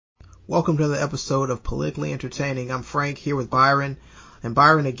Welcome to the episode of Politically Entertaining. I'm Frank here with Byron. And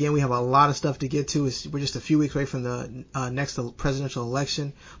Byron, again, we have a lot of stuff to get to. We're just a few weeks away from the next presidential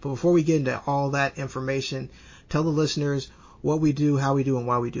election. But before we get into all that information, tell the listeners what we do, how we do, and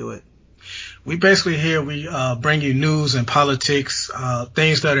why we do it. We basically here, we bring you news and politics,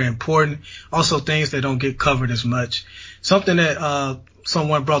 things that are important, also things that don't get covered as much. Something that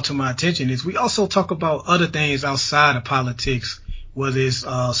someone brought to my attention is we also talk about other things outside of politics, whether it's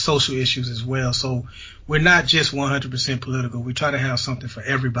social issues as well. So we're not just 100% political. We try to have something for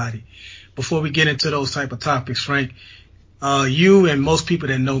everybody. Before we get into those type of topics, Frank, you and most people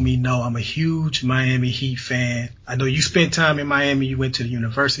that know me know I'm a huge Miami Heat fan. I know you spent time in Miami. You went to the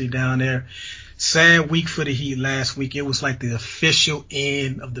university down there. Sad week for the Heat last week. It was like the official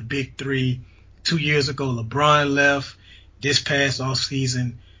end of the Big Three. 2 years ago, LeBron left. This past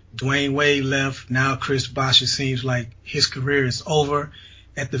offseason, Dwayne Wade left. Now Chris Bosh, it seems like his career is over.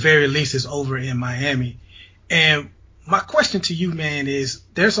 At the very least, it's over in Miami. And my question to you, man, is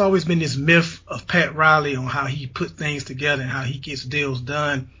there's always been this myth of Pat Riley on how he put things together and how he gets deals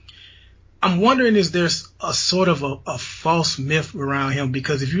done. I'm wondering, is there a sort of a false myth around him?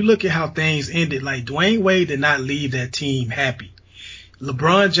 Because if you look at how things ended, like Dwayne Wade did not leave that team happy.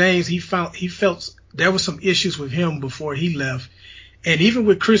 LeBron James, he felt there were some issues with him before he left. And even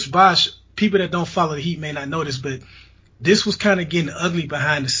with Chris Bosh, people that don't follow the Heat may not know this, but this was kind of getting ugly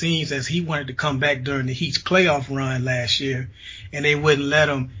behind the scenes as he wanted to come back during the Heat's playoff run last year, and they wouldn't let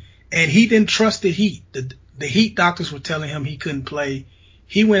him. And he didn't trust the Heat. The Heat doctors were telling him he couldn't play.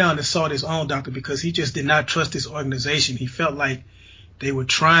 He went out and sought his own doctor because he just did not trust his organization. He felt like they were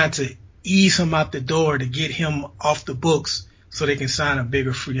trying to ease him out the door to get him off the books so they can sign a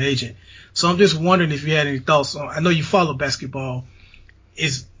bigger free agent. So I'm just wondering if you had any thoughts on, I know you follow basketball.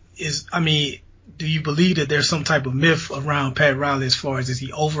 Do you believe that there's some type of myth around Pat Riley as far as is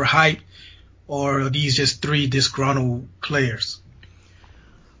he overhyped, or are these just three disgruntled players?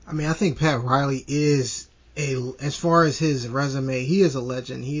 I mean, I think Pat Riley is as far as his resume, he is a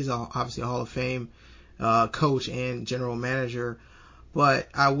legend. He's obviously a Hall of Fame coach and general manager. But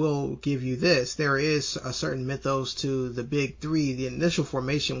I will give you this. There is a certain mythos to the Big Three. The initial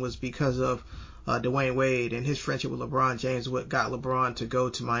formation was because of Dwayne Wade and his friendship with LeBron James, what got LeBron to go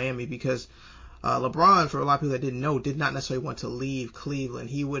to Miami, because LeBron, for a lot of people that didn't know, did not necessarily want to leave Cleveland.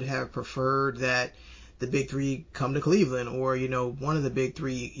 He would have preferred that the Big Three come to Cleveland, or, one of the Big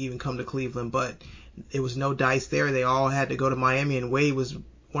Three even come to Cleveland, but it was no dice there. They all had to go to Miami, and Wade was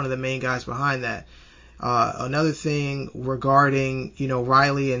one of the main guys behind that. Another thing regarding,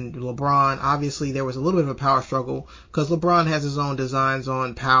 Riley and LeBron, obviously there was a little bit of a power struggle because LeBron has his own designs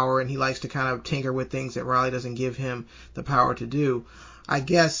on power and he likes to kind of tinker with things that Riley doesn't give him the power to do. I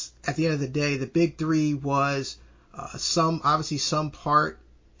guess at the end of the day, the Big Three was some part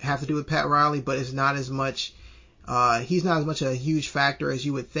have to do with Pat Riley, but it's not as much. He's not as much a huge factor as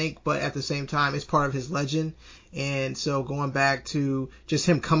you would think, but at the same time, it's part of his legend. And so going back to just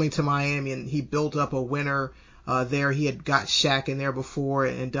him coming to Miami, and he built up a winner there. He had got Shaq in there before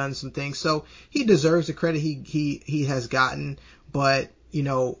and done some things, so he deserves the credit he has gotten. But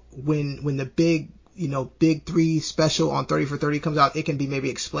when the Big Three special on 30 for 30 comes out, it can be maybe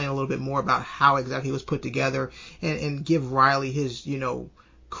explain a little bit more about how exactly he was put together, and give Riley his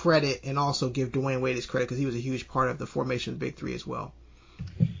credit, and also give Dwayne Wade his credit because he was a huge part of the formation of the Big Three as well.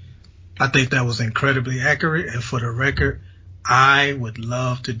 I think that was incredibly accurate, and for the record, I would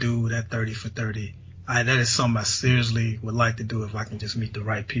love to do that 30 for 30. That is something I seriously would like to do if I can just meet the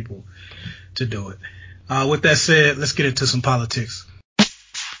right people to do it. With that said, let's get into some politics.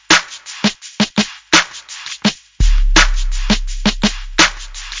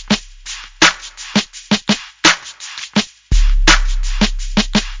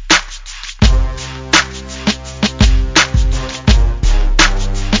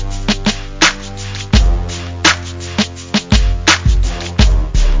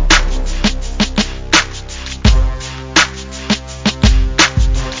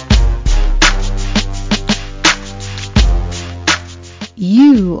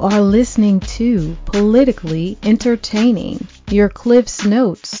 You are listening to Politically Entertaining, your Cliff's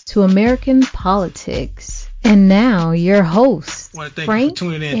Notes to American politics. And now your host, I want to thank Frank you for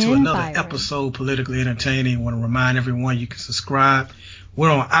tuning in to another Byron. episode, Politically Entertaining. I want to remind everyone you can subscribe. We're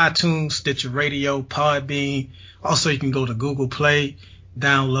on iTunes, Stitcher Radio, Podbean. Also, you can go to Google Play,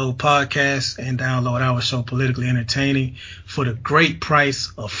 download podcasts, and download our show, Politically Entertaining, for the great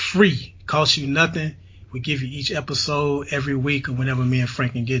price of free. Costs you nothing. We give you each episode every week or whenever me and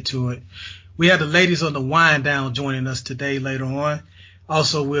Frank can get to it. We have the ladies on the wind down joining us today later on.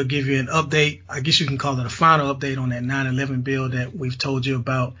 Also, we'll give you an update. I guess you can call it a final update on that 9/11 bill that we've told you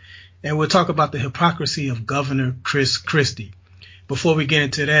about. And we'll talk about the hypocrisy of Governor Chris Christie. Before we get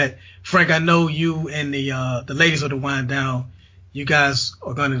into that, Frank, I know you and the ladies of the Wind Down, you guys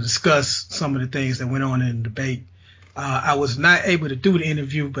are going to discuss some of the things that went on in the debate. I was not able to do the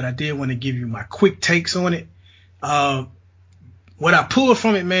interview, but I did want to give you my quick takes on it. What I pulled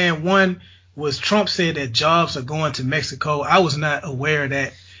from it, man, one was Trump said that jobs are going to Mexico. I was not aware of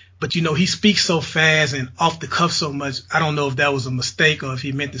that. But, you know, he speaks so fast and off the cuff so much. I don't know if that was a mistake or if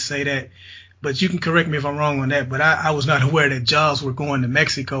he meant to say that. But you can correct me if I'm wrong on that. But I was not aware that jobs were going to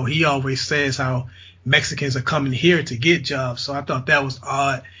Mexico. He always says how Mexicans are coming here to get jobs. So I thought that was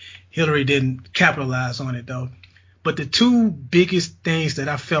odd. Hillary didn't capitalize on it, though. But the two biggest things that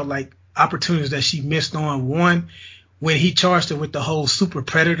I felt like opportunities that she missed on, one, when he charged her with the whole super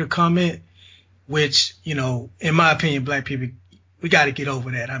predator comment, which, you know, in my opinion, black people, we got to get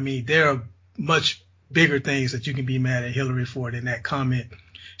over that. I mean, there are much bigger things that you can be mad at Hillary for than that comment.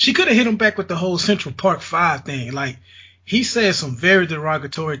 She could have hit him back with the whole Central Park 5 thing. Like, he said some very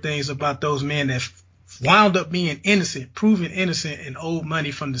derogatory things about those men that wound up being innocent, proven innocent, and owed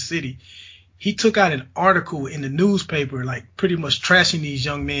money from the city. He took out an article in the newspaper, like pretty much trashing these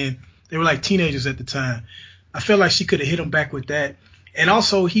young men. They were like teenagers at the time. I feel like she could have hit him back with that. And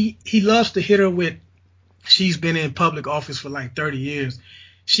also, he loves to hit her with, she's been in public office for like 30 years.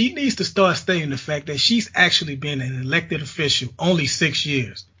 She needs to start stating the fact that she's actually been an elected official only 6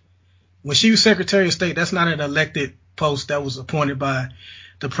 years. When she was Secretary of State, that's not an elected post that was appointed by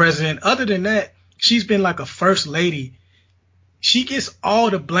the president. Other than that, she's been like a first lady. She gets all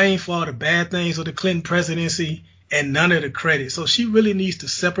the blame for all the bad things of the Clinton presidency and none of the credit. So she really needs to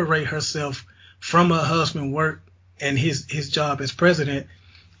separate herself from her husband's work and his job as president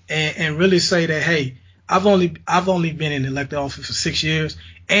and really say that, hey, I've only been in elected office for 6 years.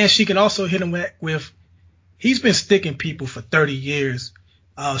 And she can also hit him with, he's been sticking people for 30 years.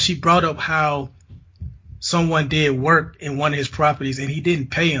 She brought up how someone did work in one of his properties and he didn't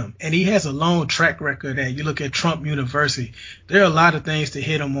pay him. And he has a long track record that you look at Trump University. There are a lot of things to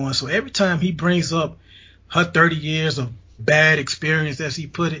hit him on. So every time he brings up her 30 years of bad experience, as he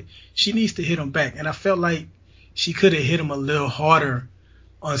put it, she needs to hit him back. And I felt like she could have hit him a little harder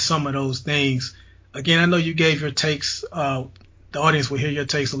on some of those things. Again, I know you gave your takes. The audience will hear your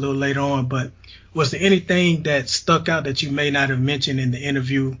takes a little later on, but was there anything that stuck out that you may not have mentioned in the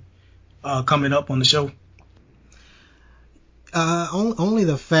interview coming up on the show? Only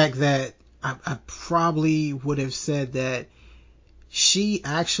the fact that I probably would have said that she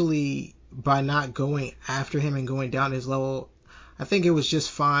actually, by not going after him and going down his level, I think it was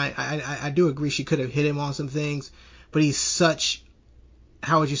just fine. I do agree she could have hit him on some things, but he's such,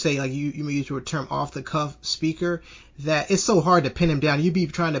 how would you say, like you used the term off the cuff speaker, that it's so hard to pin him down. You'd be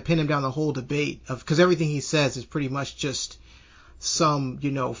trying to pin him down the whole debate because everything he says is pretty much just some,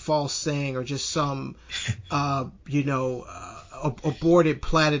 false saying or just some, aborted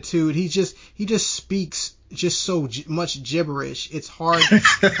platitude. He just speaks just so much gibberish. It's hard.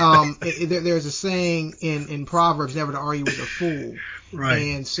 There's a saying in Proverbs, never to argue with a fool. Right.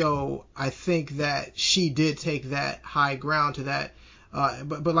 And so I think that she did take that high ground to that.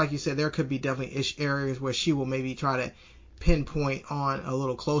 But like you said, there could be definitely areas where she will maybe try to pinpoint on a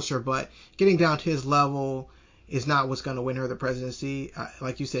little closer, but getting down to his level is not what's going to win her the presidency.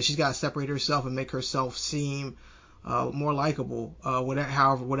 Like you said, she's got to separate herself and make herself seem more likable,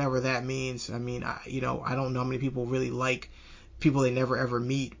 whatever that means. I mean, I don't know how many people really like people they never ever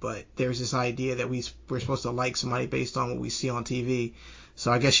meet, but there's this idea that we're supposed to like somebody based on what we see on TV.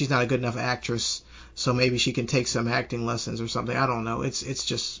 So I guess she's not a good enough actress. So maybe she can take some acting lessons or something. I don't know. It's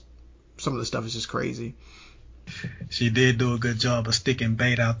just, some of the stuff is just crazy. She did do a good job of sticking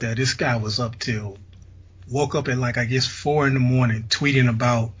bait out there. This guy was woke up at I guess 4 a.m, tweeting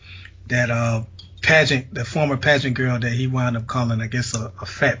about that pageant, the former pageant girl that he wound up calling, I guess, a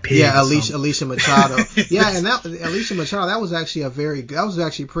fat pig. Yeah, Alicia Machado. Yeah, and Alicia Machado, that was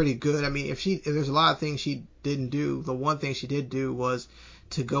actually pretty good. I mean, if there's a lot of things she didn't do, the one thing she did do was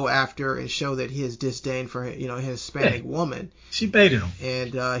to go after and show that his disdain for his Hispanic woman. She baited him,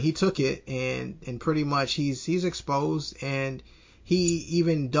 and he took it, and pretty much he's exposed, and he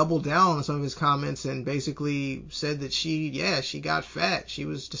even doubled down on some of his comments and basically said that she got fat. She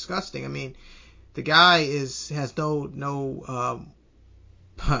was disgusting. I mean, the guy has no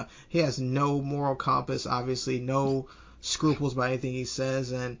he has no moral compass, obviously, no scruples by anything he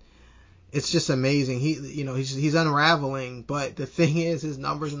says, and it's just amazing. He's unraveling, but the thing is, his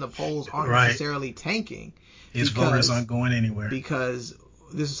numbers in the polls aren't necessarily tanking. His voters aren't going anywhere. Because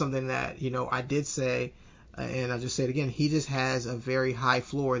this is something that, I did say And I'll just say it again, he just has a very high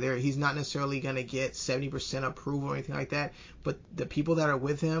floor there. He's not necessarily going to get 70% approval or anything like that, but the people that are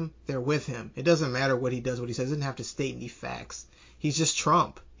with him, they're with him. It doesn't matter what he does, what he says. He doesn't have to state any facts. He's just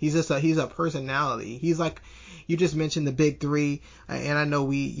Trump. He's a personality. He's like, you just mentioned the big three, and I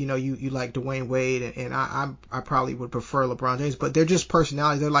know you like Dwayne Wade, and I probably would prefer LeBron James, but they're just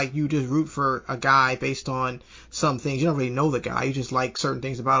personalities. They're like, you just root for a guy based on some things. You don't really know the guy. You just like certain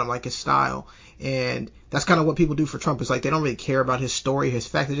things about him, like his style. And that's kind of what people do for Trump. It's like they don't really care about his story, his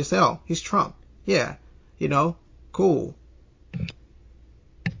fact. They just say, oh, he's Trump. Yeah, cool.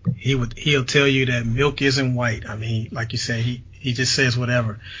 He'll tell you that milk isn't white. I mean, like you say, he just says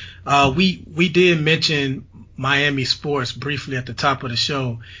whatever. We did mention Miami sports briefly at the top of the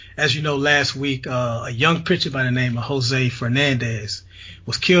show. As you know, last week, a young pitcher by the name of Jose Fernandez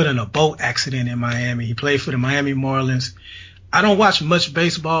was killed in a boat accident in Miami. He played for the Miami Marlins. I don't watch much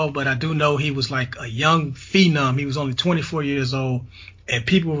baseball, but I do know he was like a young phenom. He was only 24 years old, and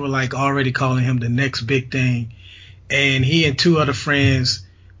people were like already calling him the next big thing. And he and two other friends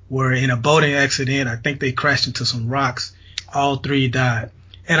were in a boating accident. I think they crashed into some rocks. All three died.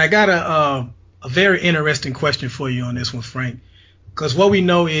 And I got a very interesting question for you on this one, Frank, because what we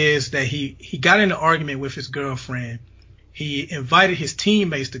know is that he got in an argument with his girlfriend. He invited his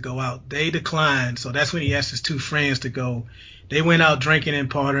teammates to go out. They declined, so that's when he asked his two friends to go. They went out drinking and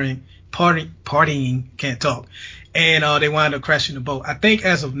partying, can't talk, and they wound up crashing the boat. I think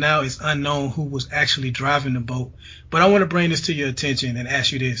as of now it's unknown who was actually driving the boat, but I want to bring this to your attention and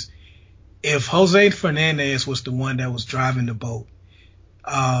ask you this. If Jose Fernandez was the one that was driving the boat,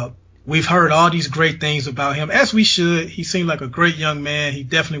 we've heard all these great things about him, as we should. He seemed like a great young man. He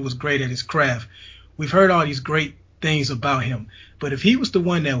definitely was great at his craft. We've heard all these great things about him. But if he was the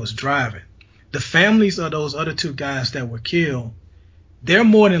one that was driving, the families of those other two guys that were killed, they're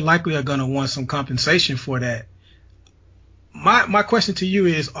more than likely are going to want some compensation for that. My question to you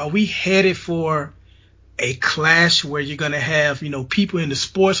is, are we headed for a clash where you're going to have, people in the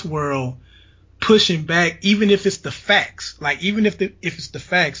sports world pushing back, even if it's the facts? Like, even if it's the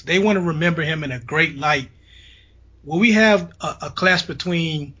facts, they want to remember him in a great light. Will we have a clash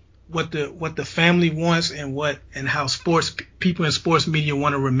between what the family wants and how people in sports media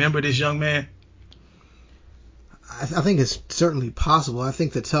want to remember this young man? I think it's certainly possible. I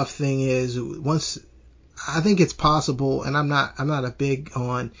think the tough thing is I think it's possible, and I'm not a big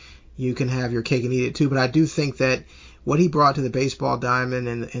on you can have your cake and eat it too, but I do think that what he brought to the baseball diamond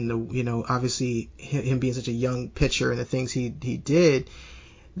and the obviously him being such a young pitcher and the things he did,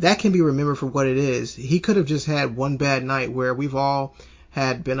 that can be remembered for what it is. He could have just had one bad night where we've all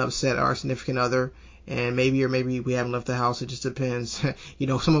had been upset at our significant other, and maybe we haven't left the house. It just depends.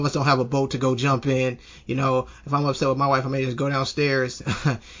 Some of us don't have a boat to go jump in. If I'm upset with my wife, I may just go downstairs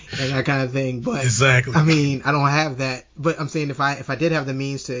and that kind of thing. But exactly. I mean, I don't have that. But I'm saying if I did have the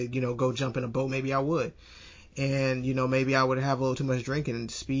means to, go jump in a boat, maybe I would. And, maybe I would have a little too much drinking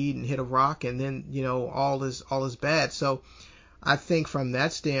and speed and hit a rock, and then, all is bad. So I think from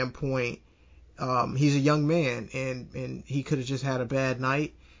that standpoint, he's a young man, and he could have just had a bad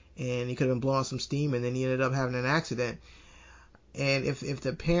night, and he could have been blowing some steam, and then he ended up having an accident. And if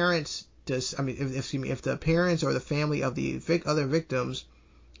the parents if the parents or the family of the other victims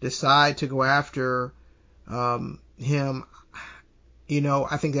decide to go after him,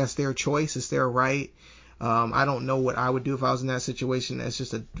 I think that's their choice. It's their right. I don't know what I would do if I was in that situation. That's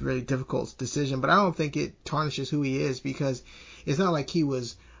just a really difficult decision, but I don't think it tarnishes who he is, because it's not like he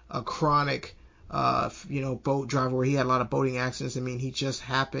was a chronic boat driver where he had a lot of boating accidents. I mean, he just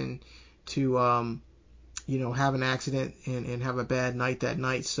happened to have an accident and have a bad night that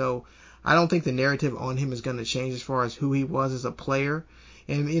night. So I don't think the narrative on him is going to change as far as who he was as a player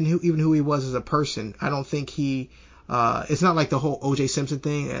and even who he was as a person. I don't think it's not like the whole O.J. Simpson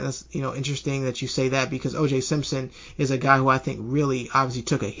thing. And it's, interesting that you say that, because O.J. Simpson is a guy who I think really obviously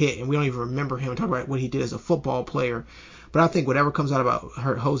took a hit, and we don't even remember him talk about what he did as a football player. But I think whatever comes out about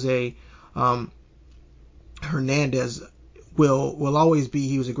Jose Hernandez will always be,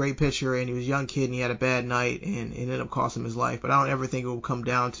 he was a great pitcher, and he was a young kid, and he had a bad night, and it ended up costing him his life. But I don't ever think it will come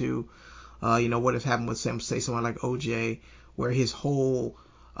down to, what has happened with someone like O.J., where his whole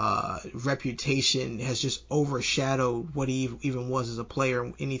reputation has just overshadowed what he even was as a player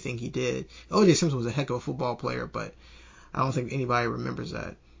and anything he did. O.J. Simpson was a heck of a football player, but I don't think anybody remembers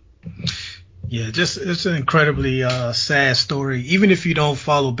that. Yeah, it's an incredibly sad story. Even if you don't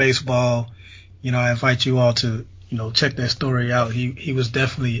follow baseball, I invite you all to check that story out. He was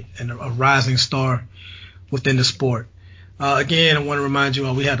definitely a rising star within the sport. Again, I want to remind you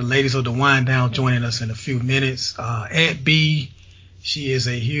all, we have the ladies of the Wind Down joining us in a few minutes. Aunt B She is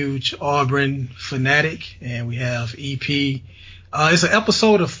a huge Auburn fanatic, and we have EP. It's an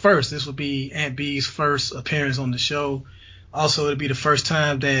episode of first. This will be Aunt B's first appearance on the show. Also, it'll be the first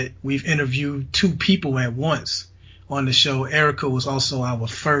time that we've interviewed two people at once on the show. Erica was also our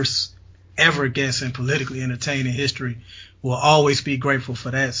first ever guest in Politically Entertaining history. We'll always be grateful for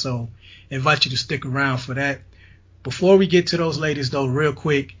that. So I invite you to stick around for that. Before we get to those ladies, though, real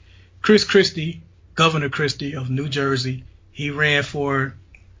quick, Chris Christie, Governor Christie of New Jersey, he ran for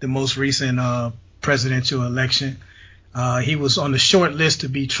the most recent presidential election. He was on the short list to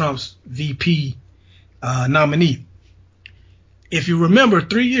be Trump's VP nominee. If you remember,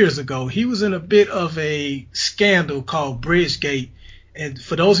 3 years ago, he was in a bit of a scandal called Bridgegate. And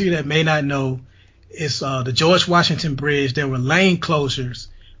for those of you that may not know, it's the George Washington Bridge. There were lane closures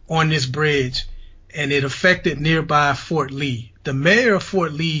on this bridge, and it affected nearby Fort Lee. The mayor of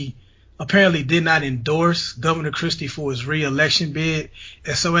Fort Lee apparently did not endorse Governor Christie for his re-election bid.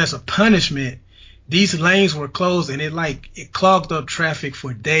 And so as a punishment, these lanes were closed, and it clogged up traffic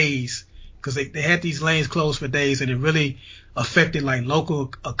for days, because they had these lanes closed for days, and it really affected like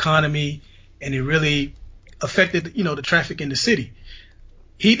local economy, and it really affected, the traffic in the city.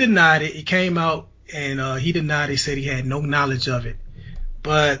 He denied it. It came out, and he denied it, said he had no knowledge of it.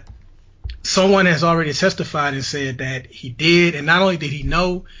 But someone has already testified and said that he did, and not only did he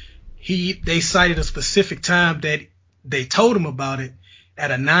know, they cited a specific time that they told him about it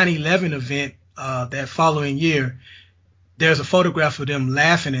at a 9/11 event that following year. There's a photograph of them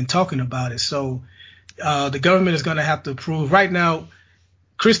laughing and talking about it. So the government is going to have to prove. Right now,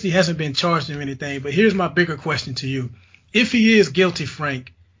 Christie hasn't been charged in anything, but here's my bigger question to you. If he is guilty,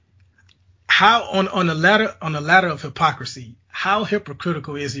 Frank, how on the ladder of hypocrisy, how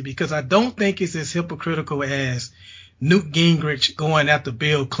hypocritical is he? Because I don't think it's as hypocritical as Newt Gingrich going after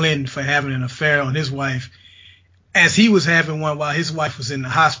Bill Clinton for having an affair on his wife, as he was having one while his wife was in the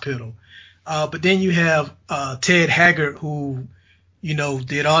hospital. But then you have Ted Haggard, who,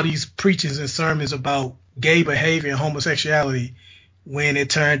 did all these preachings and sermons about gay behavior and homosexuality when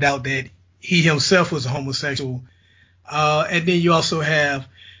it turned out that he himself was a homosexual. And then you also have,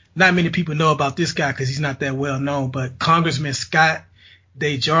 not many people know about this guy because he's not that well known, but Congressman Scott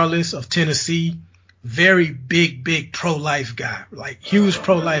DeJarlis of Tennessee, very big pro-life guy, like huge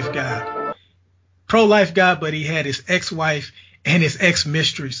pro-life guy, but he had his ex-wife and his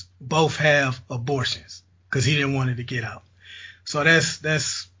ex-mistress both have abortions because he didn't want it to get out. So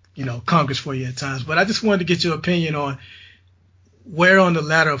that's Congress for you at times. But I just wanted to get your opinion on where on the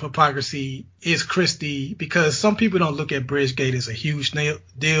ladder of hypocrisy is Christie, because some people don't look at Bridgegate as a huge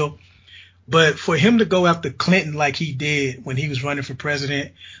deal. But for him to go after Clinton like he did when he was running for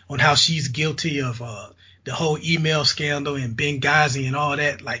president, on how she's guilty of the whole email scandal and Benghazi and all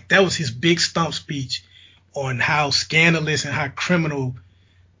that, like that was his big stump speech on how scandalous and how criminal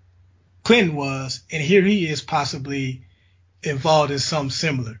Clinton was. And here he is possibly involved in something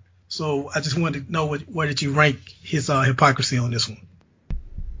similar. So I just wanted to know where did you rank his hypocrisy on this one?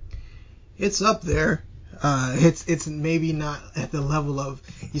 It's up there. It's maybe not at the level of,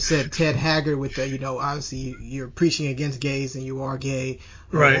 you said Ted Haggard with the, obviously you're preaching against gays and you are gay,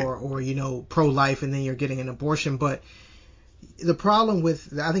 right, or pro-life and then you're getting an abortion. But the problem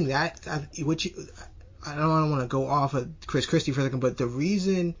with, I think that, I don't want to go off of Chris Christie for a second, but the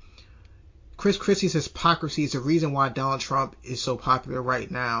reason Chris Christie's hypocrisy is the reason why Donald Trump is so popular right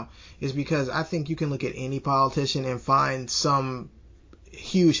now, is because I think you can look at any politician and find some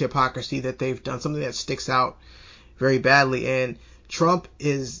huge hypocrisy that they've done, something that sticks out very badly. And Trump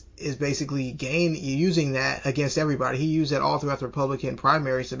is basically using that against everybody. He used that all throughout the Republican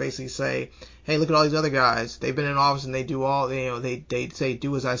primaries to basically say, hey, look at all these other guys. They've been in office and they do all, they say,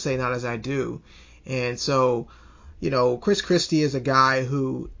 do as I say, not as I do. And so, Chris Christie is a guy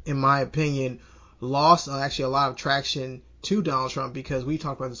who, in my opinion, lost actually a lot of traction to Donald Trump, because we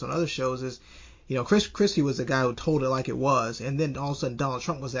talked about this on other shows, is, Chris Christie was the guy who told it like it was, and then all of a sudden Donald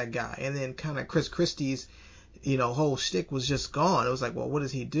Trump was that guy, and then kind of Chris Christie's, whole shtick was just gone. It was like, well, what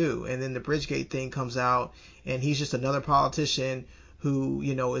does he do? And then the Bridgegate thing comes out, and he's just another politician who,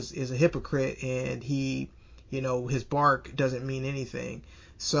 is a hypocrite, and he, his bark doesn't mean anything.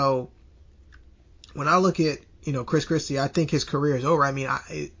 So when I look at, Chris Christie, I think his career is over. I mean,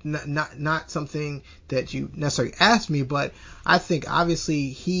 not something that you necessarily asked me, but I think obviously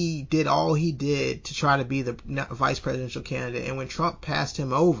he did all he did to try to be the vice presidential candidate. And when Trump passed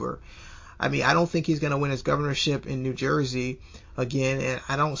him over, I mean, I don't think he's going to win his governorship in New Jersey again, and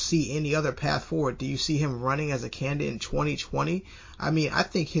I don't see any other path forward. Do you see him running as a candidate in 2020? I mean, I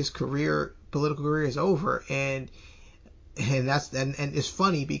think his political career is over, and it's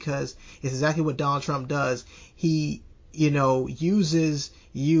funny because it's exactly what Donald Trump does. He uses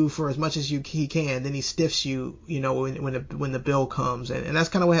you for as much as he can, then he stiffs you, when the bill comes. And that's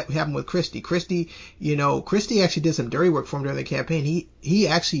kind of what happened with Christie. Christie actually did some dirty work for him during the campaign. He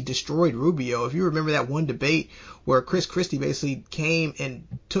actually destroyed Rubio. If you remember that one debate where Chris Christie basically came and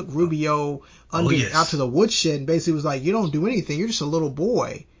took Rubio out to the woodshed and basically was like, you don't do anything. You're just a little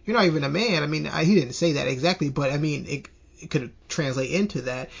boy. You're not even a man. I mean, he didn't say that exactly, but I mean, it could translate into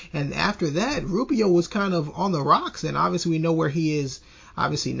that. And after that, Rubio was kind of on the rocks, and obviously we know where he is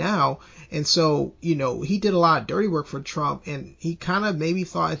obviously now. And so, he did a lot of dirty work for Trump, and he kind of maybe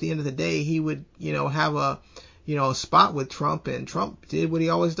thought at the end of the day he would, have a spot with Trump, and Trump did what he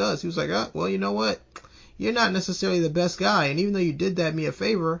always does. He was like, well, you know what? You're not necessarily the best guy, and even though you did me a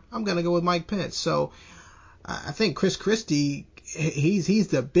favor, I'm going to go with Mike Pence. So I think Chris Christie, he's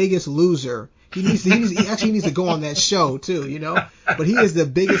the biggest loser. He actually needs to go on that show too, but he is the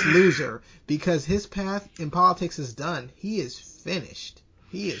biggest loser because his path in politics is done. He is finished.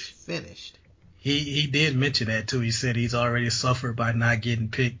 He did mention that too. He said he's already suffered by not getting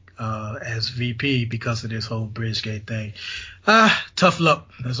picked as VP because of this whole Bridgegate thing. Tough luck.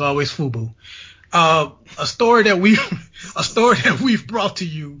 There's always FUBU. A story that we've brought to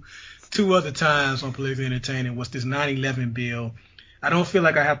you 2 other times on Politically Entertaining was this 9/11 bill. I don't feel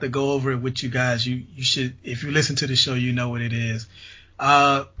like I have to go over it with you guys. You should, if you listen to the show, you know what it is.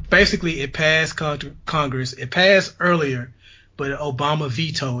 Basically, it passed Congress. It passed earlier, but Obama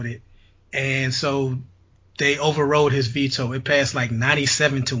vetoed it. And so they overrode his veto. It passed like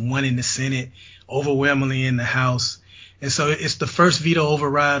 97-1 in the Senate, overwhelmingly in the House. And so it's the first veto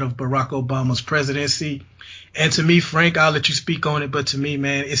override of Barack Obama's presidency. And to me, Frank, I'll let you speak on it. But to me,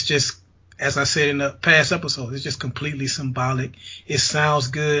 man, it's just, as I said in the past episode, it's just completely symbolic. It sounds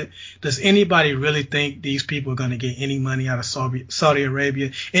good. Does anybody really think these people are going to get any money out of Saudi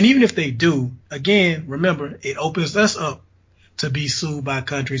Arabia? And even if they do, again, remember, it opens us up to be sued by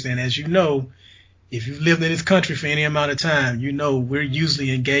countries. And as you know, if you've lived in this country for any amount of time, we're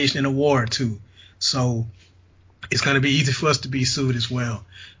usually engaged in a war or two. So it's going to be easy for us to be sued as well.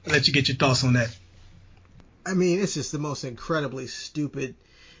 I'll let you get your thoughts on that. I mean, it's just the most incredibly stupid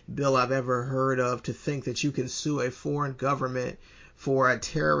bill I've ever heard of, to think that you can sue a foreign government for a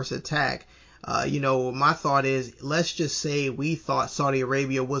terrorist attack. My thought is, let's just say we thought Saudi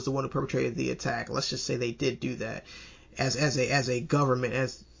Arabia was the one who perpetrated the attack. Let's just say they did do that as a government,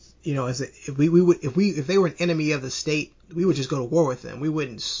 if they were an enemy of the state, we would just go to war with them. We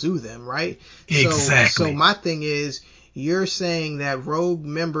wouldn't sue them, right? Exactly. So my thing is, you're saying that rogue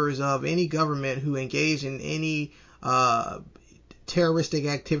members of any government who engage in any terroristic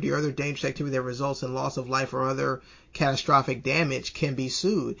activity or other dangerous activity that results in loss of life or other catastrophic damage can be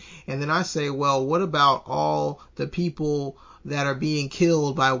sued. And then I say, well, what about all the people that are being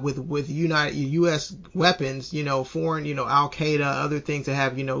killed with U.S. weapons, foreign, Al-Qaeda, other things that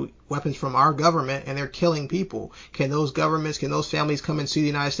have, weapons from our government, and they're killing people? Can those families come and sue the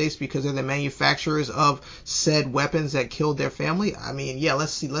United States because they're the manufacturers of said weapons that killed their family? I mean, yeah,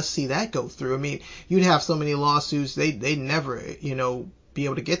 let's see that go through. I mean, you'd have so many lawsuits, they'd never, be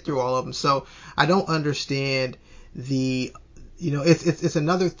able to get through all of them. So I don't understand it's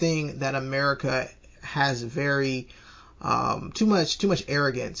another thing that America has very too much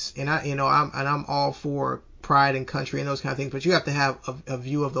arrogance, and I'm all for pride and country and those kind of things, but you have to have a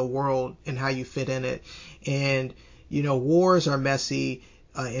view of the world and how you fit in it. And wars are messy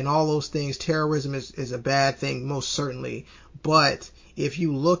and all those things. Terrorism is a bad thing, most certainly, but if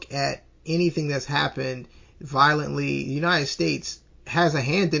you look at anything that's happened violently, the United States has a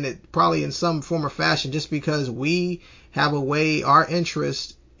hand in it, probably in some form or fashion, just because we have a way, our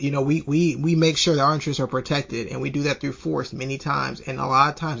interests, we make sure that our interests are protected, and we do that through force many times, and a lot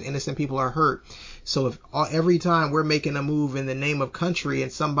of times innocent people are hurt. So if every time we're making a move in the name of country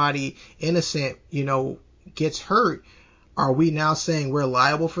and somebody innocent, gets hurt, are we now saying we're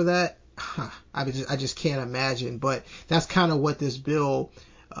liable for that? I just can't imagine. But that's kind of what this bill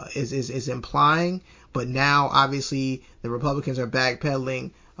is implying. But now, obviously, the Republicans are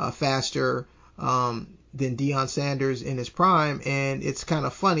backpedaling faster than Deion Sanders in his prime. And it's kind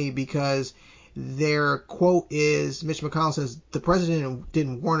of funny because their quote is, Mitch McConnell says, the president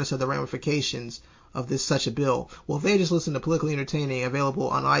didn't warn us of the ramifications of such a bill. Well, if they just listened to Politically Entertaining, available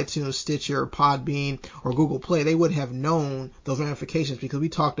on iTunes, Stitcher, Podbean, or Google Play, they would have known those ramifications, because we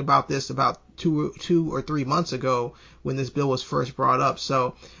talked about this about two or 3 months ago when this bill was first brought up.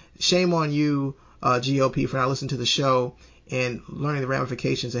 So shame on you, GOP, for not listening to the show and learning the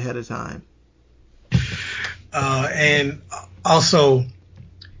ramifications ahead of time. And also,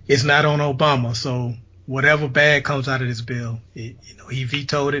 it's not on Obama, so whatever bad comes out of this bill, he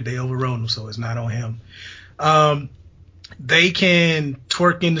vetoed it, they overrode him, so it's not on him. They can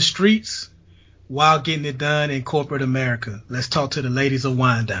twerk in the streets while getting it done in corporate America. Let's talk to the ladies of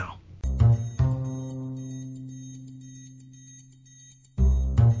Wind Down.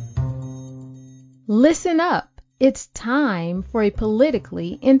 Listen up. It's time for a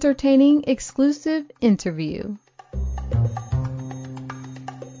politically entertaining exclusive interview.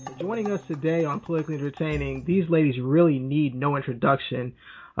 Joining us today on Politically Entertaining, these ladies really need no introduction.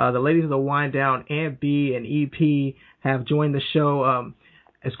 The ladies of the Wind Down, Aunt B and EP, have joined the show.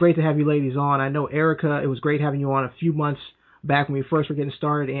 It's great to have you ladies on. I know, Erica, it was great having you on a few months back when we first were getting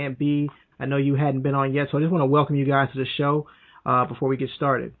started. Aunt B, I know you hadn't been on yet, so I just want to welcome you guys to the show before we get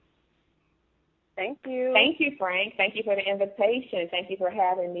started. Thank you. Thank you, Frank. Thank you for the invitation. Thank you for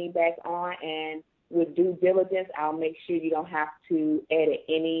having me back on. And with due diligence, I'll make sure you don't have to edit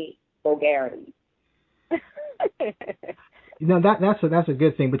any vulgarity. That's a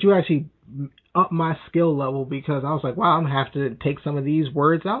good thing. But you actually up my skill level, because I was like, wow, I'm gonna have to take some of these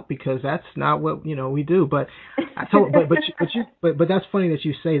words out because that's not what we do. But I told, but that's funny that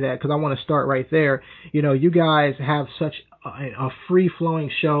you say that, because I want to start right there. You guys have such a free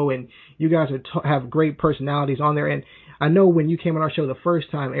flowing show, and you guys have great personalities on there. And I know when you came on our show the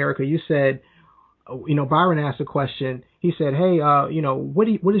first time, Erica, you said, Byron asked a question. He said, hey,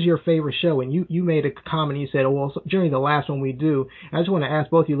 what is your favorite show? And you made a comment. You said, oh, well, during the last one we do. I just want to ask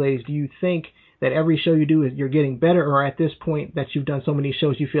both you ladies, do you think that every show you do you're getting better, or at this point that you've done so many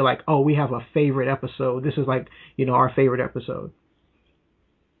shows, you feel like, oh, we have a favorite episode? This is like, our favorite episode.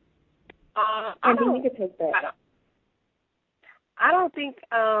 I think you could take that. I don't think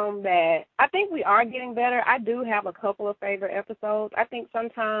that. I think we are getting better. I do have a couple of favorite episodes. I think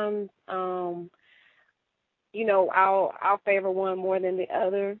sometimes, I'll favor one more than the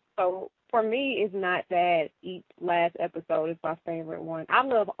other. So for me, it's not that each last episode is my favorite one. I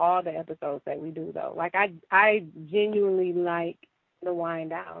love all the episodes that we do, though. Like, I genuinely like the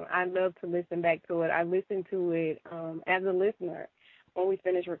Wind Down. I love to listen back to it. I listen to it as a listener. When we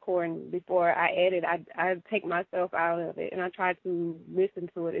finish recording, before I edit, I take myself out of it, and I try to listen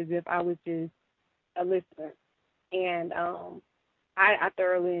to it as if I was just a listener. And I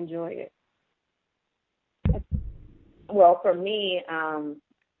thoroughly enjoy it. Well, for me,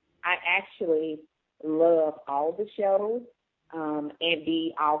 I actually love all the shows. Aunt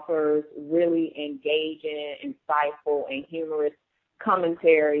B offers really engaging, insightful, and humorous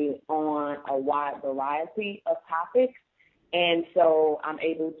commentary on a wide variety of topics. And so I'm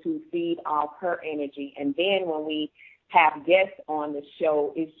able to feed off her energy. And then when we have guests on the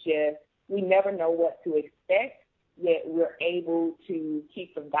show, it's just, we never know what to expect, yet we're able to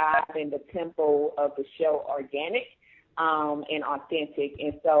keep the vibe and the tempo of the show organic and authentic.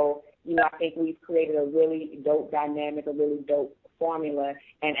 And so, I think we've created a really dope dynamic, a really dope formula.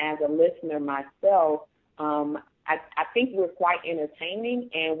 And as a listener myself, I think we're quite entertaining,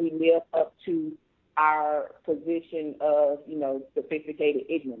 and we live up to our position of, sophisticated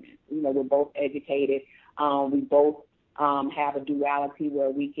ignorance. We're both educated. We both have a duality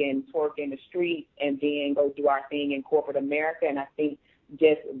where we can twerk in the street and then go do our thing in corporate America. And I think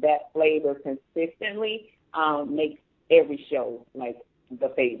just that flavor consistently makes every show like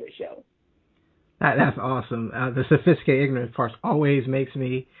the favorite show. That's awesome. The sophisticated ignorance part always makes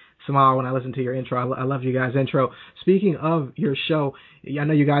me smile when I listen to your intro. I love you guys' intro. Speaking of your show, I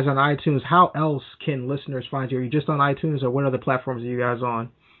know you guys are on iTunes. How else can listeners find you? Are you just on iTunes, or what other platforms are you guys on?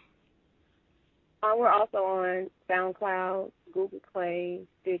 We're also on SoundCloud, Google Play,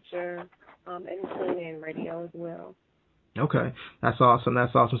 Stitcher, and TuneIn Radio as well. Okay, that's awesome.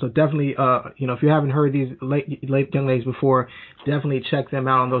 So definitely, if you haven't heard these young ladies before, definitely check them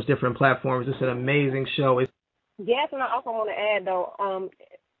out on those different platforms. It's an amazing show. Yes, and I also want to add, though,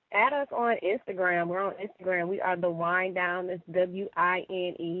 add us on Instagram. We're on Instagram. We are The Wind Down. It's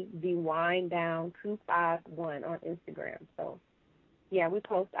WINE, The Wind Down 251 on Instagram. So, yeah, we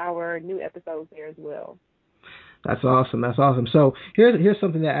post our new episodes there as well. That's awesome. So here's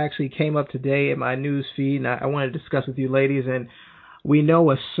something that actually came up today in my news feed, and I want to discuss with you ladies. And we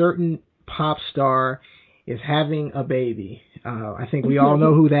know a certain pop star is having a baby. I think we all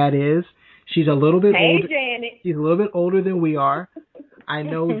know who that is. She's a little bit older. Janet. She's a little bit older than we are. I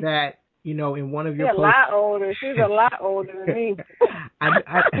know that, in one of your posts. She's a lot older than me.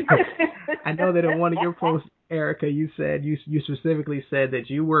 I know that in one of your posts, Erica, you said, you specifically said that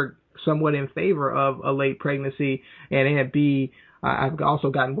you were somewhat in favor of a late pregnancy, and Aunt B, I've also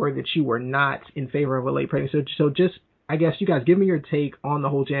gotten word that you were not in favor of a late pregnancy. So just, I guess, you guys give me your take on the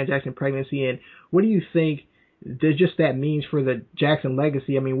whole Janet Jackson pregnancy, and what do you think that means for the Jackson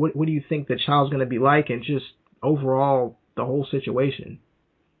legacy? I mean, what do you think the child's going to be like, and just overall the whole situation?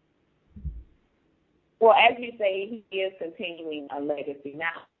 Well, as you say, he is continuing a legacy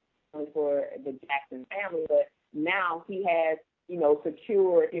now only for the Jackson family, but now he has,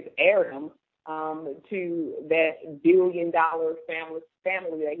 secured his heirloom to that billion-dollar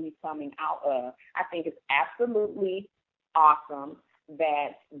family that he's coming out of. I think it's absolutely awesome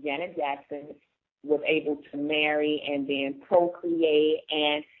that Janet Jackson was able to marry and then procreate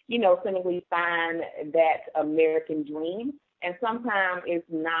and, simply find that American dream. And sometimes it's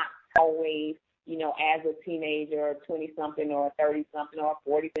not always, as a teenager, 20-something or 30-something or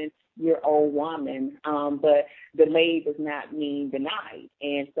 40-year-old woman, but delayed does not mean denied.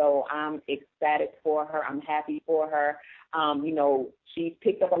 And so I'm ecstatic for her. I'm happy for her. She's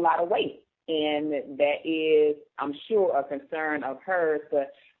picked up a lot of weight, and that is, I'm sure, a concern of hers,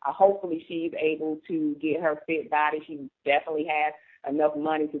 but hopefully she's able to get her fit body. She definitely has enough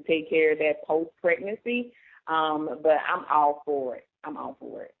money to take care of that post-pregnancy, but I'm all for it.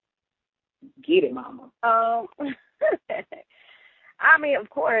 Get it, mama. I mean, of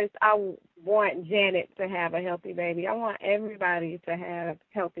course, I want Janet to have a healthy baby. I want everybody to have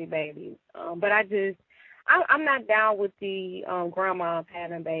healthy babies. But I'm not down with the grandmas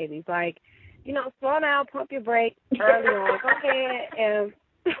having babies. Like, slow down, pump your brakes early on. Go ahead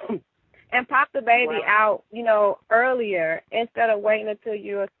and pop the baby out, earlier instead of waiting until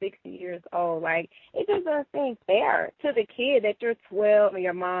you're 60 years old. Like, it just doesn't seem fair to the kid that you're 12 and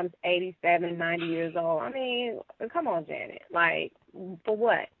your mom's 87, 90 years old. I mean, come on, Janet. Like, for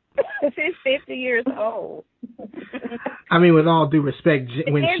what? She's 50 years old. I mean, with all due respect,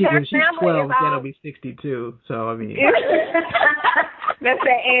 when she's 12, Janet will be 62. So, I mean. That's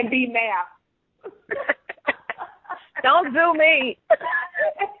that A&B math. Don't do me.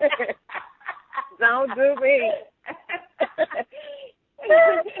 Don't do me.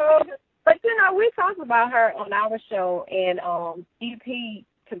 But, we talked about her on our show, and EP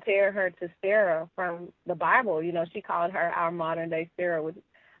compared her to Sarah from the Bible. She called her our modern-day Sarah, which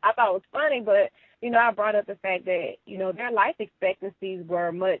I thought was funny, but, I brought up the fact that, their life expectancies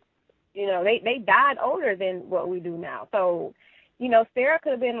were much, they died older than what we do now. So, Sarah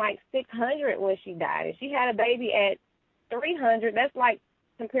could have been like 600 when she died. If she had a baby at 300, that's like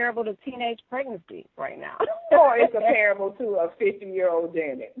comparable to teenage pregnancy right now. Or it's comparable to a 50-year-old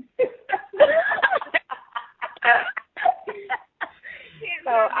Janet.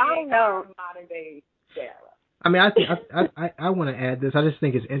 So I don't know. Modern day Sarah. I mean, I want to add this. I just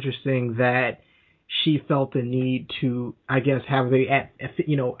think it's interesting that she felt the need to, I guess, have a baby at,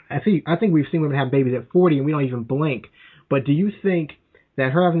 I think we've seen women have babies at 40 and we don't even blink. But do you think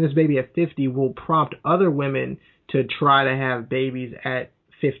that her having this baby at 50 will prompt other women to try to have babies at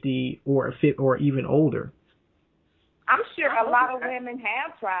 50 or even older? I'm sure a lot of women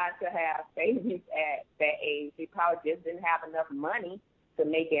have tried to have babies at that age. They probably just didn't have enough money to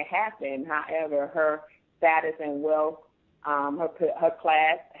make it happen. However, her status and wealth, her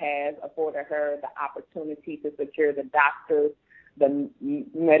class has afforded her the opportunity to secure the doctors, the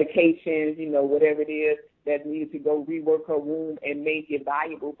medications, whatever it is that needed to go rework her womb and make it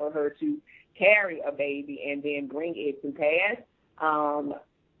valuable for her to carry a baby and then bring it to pass.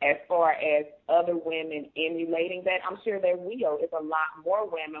 As far as other women emulating that, I'm sure there will. It's a lot more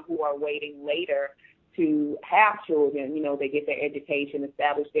women who are waiting later to have children. They get their education,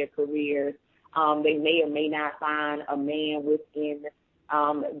 establish their careers. They may or may not find a man within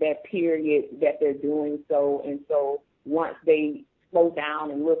that period that they're doing so. And so once they slow down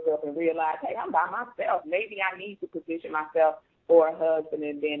and look up and realize, hey, I'm by myself. Maybe I need to position myself for a husband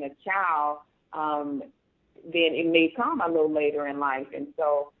and then a child. Then it may come a little later in life. And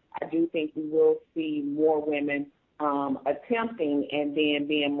so I do think we will see more women attempting and then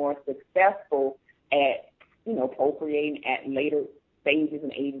being more successful at, procreating at later stages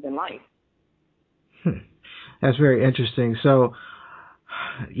and ages in life. That's very interesting. So,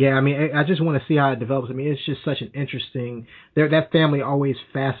 yeah, I mean, I just want to see how it develops. I mean, it's just such an interesting, that family always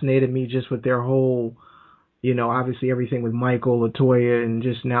fascinated me just with their whole, obviously everything with Michael, LaToya, and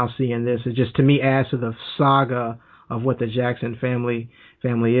just now seeing this, it just to me adds to the saga of what the Jackson family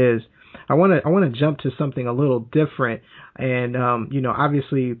is. I want to jump to something a little different, and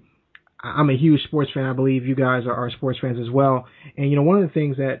obviously I'm a huge sports fan. I believe you guys are sports fans as well. And one of the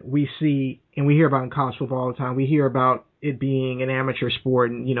things that we see and we hear about in college football all the time, we hear about it being an amateur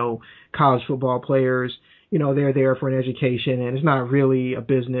sport, and college football players, they're there for an education and it's not really a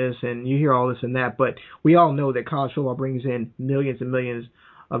business, and you hear all this and that, but we all know that college football brings in millions and millions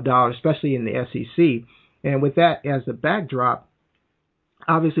of dollars, especially in the SEC. And with that as the backdrop,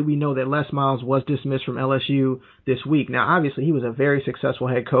 obviously we know that Les Miles was dismissed from LSU this week. Now, obviously he was a very successful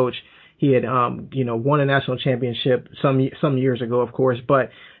head coach. He had, won a national championship some years ago, of course, but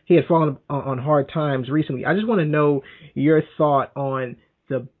he had fallen on hard times recently. I just want to know your thought on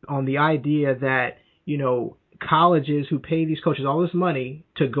the idea that, colleges who pay these coaches all this money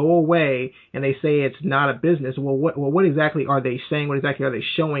to go away, and they say it's not a business. Well, what exactly are they saying? What exactly are they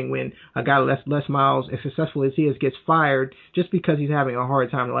showing when a guy Les Miles, as successful as he is, gets fired just because he's having a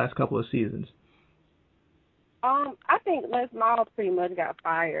hard time the last couple of seasons? I think Les Miles pretty much got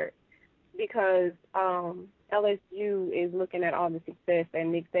fired because LSU is looking at all the success that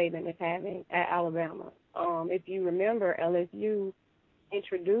Nick Saban is having at Alabama. If you remember, LSU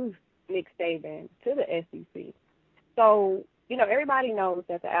introduced Nick Saban to the SEC. So, everybody knows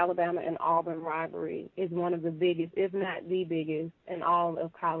that the Alabama and Auburn rivalry is one of the biggest, if not the biggest, in all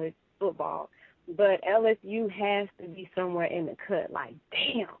of college football. But LSU has to be somewhere in the cut. Like,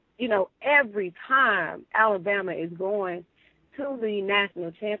 damn, every time Alabama is going to the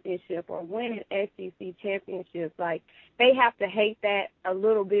national championship or winning SEC championships, like, they have to hate that a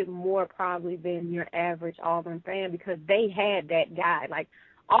little bit more probably than your average Auburn fan, because they had that guy. Like,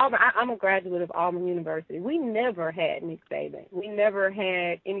 Auburn, I'm a graduate of Auburn University. We never had Nick Saban. We never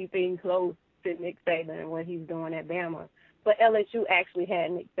had anything close to Nick Saban and what he's doing at Bama. But LSU actually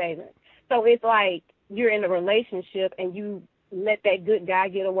had Nick Saban. So it's like you're in a relationship and you let that good guy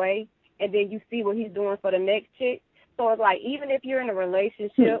get away, and then you see what he's doing for the next chick. So it's like, even if you're in a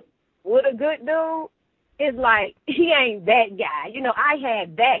relationship with a good dude, it's like, he ain't that guy. I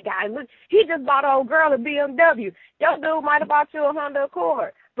had that guy. Look, he just bought an old girl a BMW. Your dude might have bought you a Honda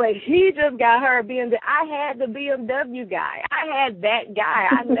Accord, but he just got her a BMW. I had the BMW guy. I had that guy.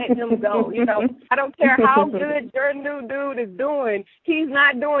 I let him go. I don't care how good your new dude is doing. He's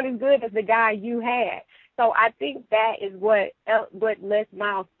not doing as good as the guy you had. So I think that is what Les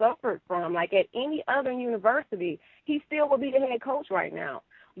Miles suffered from. Like, at any other university, he still would be the head coach right now.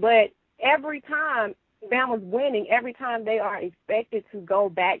 But every time Bama's winning, every time they are expected to go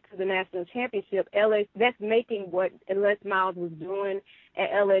back to the national championship, that's making what Les Miles was doing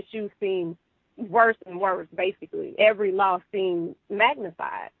at LSU seem worse and worse, basically. Every loss seemed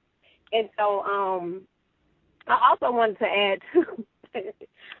magnified. And so I also wanted to add, too,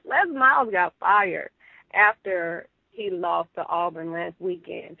 Les Miles got fired after he lost to Auburn last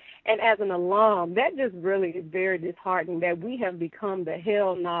weekend. And as an alum, that just really is very disheartening that we have become the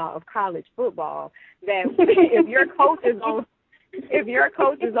hell nah of college football. That if your coach is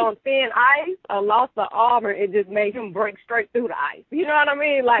on thin ice, a loss to Auburn, it just made him break straight through the ice. You know what I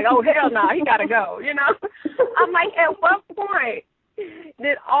mean? Like, oh, hell no, he got to go, I'm like, at what point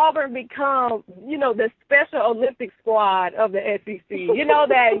did Auburn become, the Special Olympics squad of the SEC?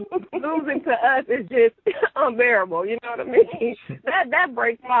 That losing to us is just unbearable. You know what I mean? That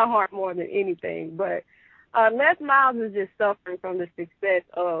breaks my heart more than anything. But Les Miles is just suffering from the success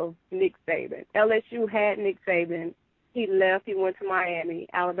of Nick Saban. LSU had Nick Saban. He left. He went to Miami.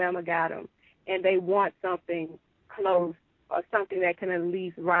 Alabama got him. And they want something close or something that can at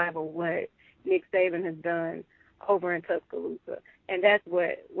least rival what Nick Saban has done over in Tuscaloosa. And that's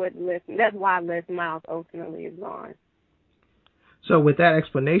that's why Les Miles ultimately is gone. So with that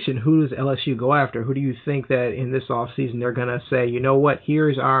explanation, who does LSU go after? Who do you think that in this offseason they're going to say, you know what,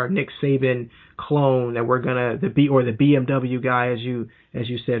 here's our Nick Saban clone that we're going to, the BMW guy, as you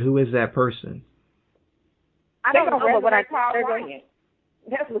said. Who is that person? I don't know, but what I call Bryant.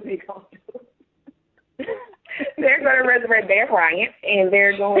 That's what they going to do. They're going to resurrect Bear Bryant, and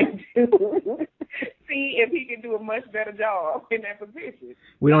they're going to see if he can do a much better job in that position.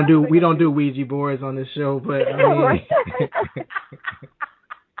 We don't do Ouija boards on this show, but I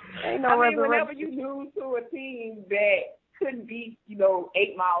mean, whenever you lose to a team that could beat, 8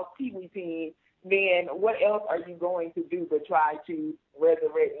 Miles Pee-wee team, then what else are you going to do but try to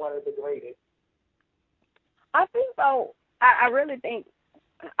resurrect one of the greatest? I think so. I really think,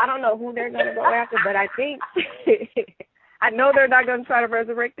 I don't know who they're going to go after, but I think, I know they're not going to try to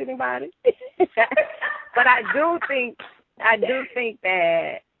resurrect anybody. But I do think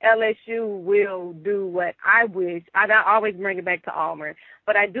that LSU will do what I wish. I always bring it back to Auburn,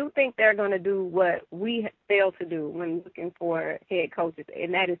 but I do think they're going to do what we fail to do when looking for head coaches,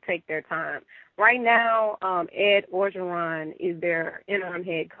 and that is take their time. Right now, Ed Orgeron is their interim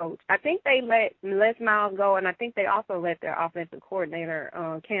head coach. I think they let Les Miles go, and I think they also let their offensive coordinator,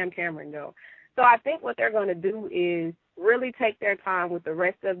 Cam Cameron, go. So I think what they're going to do is really take their time with the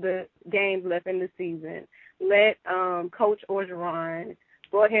rest of the games left in the season. Let Coach Orgeron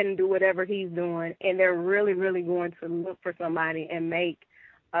go ahead and do whatever he's doing, and they're really, really going to look for somebody and make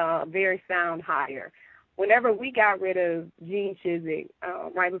a very sound hire. Whenever we got rid of Gene Chizik,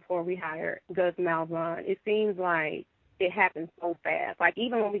 right before we hired Gus Malzahn, it seems like it happened so fast. Like,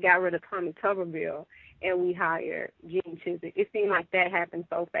 even when we got rid of Tommy Tuberville and we hired Gene Chizik, it seemed like that happened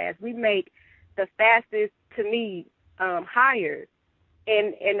so fast. We make the fastest, to me, hires.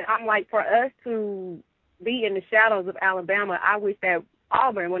 And I'm like, for us to be in the shadows of Alabama, I wish that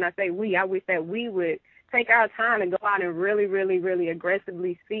Auburn, when I say we, I wish that we would take our time and go out and really, really, really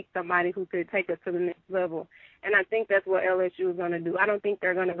aggressively seek somebody who could take us to the next level. And I think that's what LSU is going to do. I don't think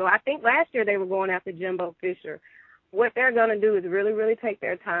they're going to go. I think last year they were going after Jimbo Fisher. What they're going to do is really, really take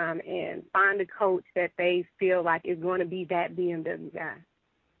their time and find a coach that they feel like is going to be that BMW guy.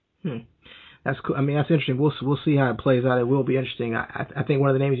 That's cool. I mean, that's interesting. We'll see how it plays out. It will be interesting. I think one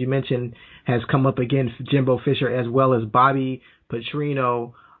of the names you mentioned has come up against Jimbo Fisher, as well as Bobby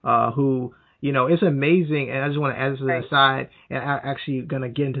Petrino, who, you know, it's amazing. And I just want to add this to the side, and I'm actually going to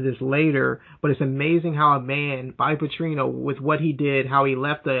get into this later, but it's amazing how a man, Bobby Petrino, with what he did, how he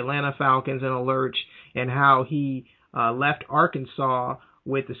left the Atlanta Falcons in a lurch, and how he left Arkansas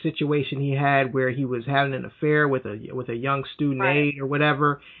with the situation he had where he was having an affair with a young student aide or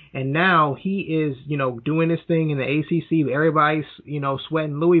whatever, and now he is, you know, doing this thing in the ACC. Everybody's, you know,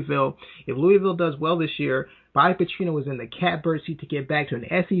 sweating Louisville. If Louisville does well this year, Bobby Petrino is in the catbird seat to get back to an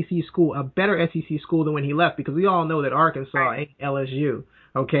SEC school, a better SEC school than when he left, because we all know that Arkansas ain't LSU.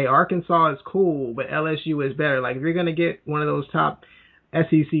 Okay, Arkansas is cool, but LSU is better. Like, if you're gonna get one of those top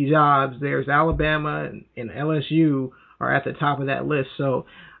SEC jobs, there's Alabama and LSU are at the top of that list. So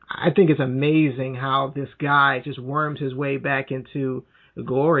I think it's amazing how this guy just worms his way back into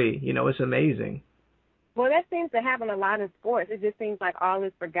glory. You know, it's amazing. Well, that seems to happen a lot in sports. It just seems like all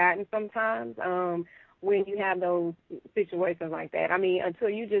is forgotten sometimes when you have those situations like that. I mean, until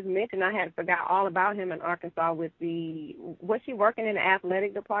you just mentioned, I had forgot all about him in Arkansas with was she working in the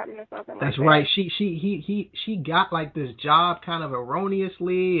athletic department or something like that? That's right. She got like this job kind of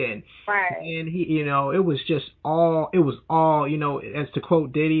erroneously, and he, you know, it was all, you know, as to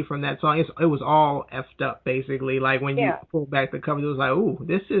quote Diddy from that song, it was all effed up basically. Like, when you pull back the cover, it was like, ooh,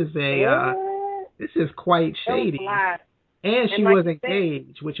 this is quite shady. And she was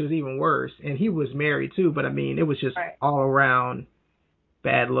engaged, which was even worse. And he was married too, but I mean, it was just all around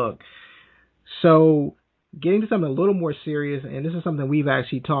bad look. So, getting to something a little more serious, and this is something we've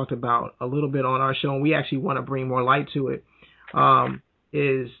actually talked about a little bit on our show, and we actually want to bring more light to it,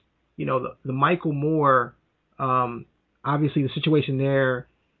 is, you know, the Michael Moore, obviously the situation there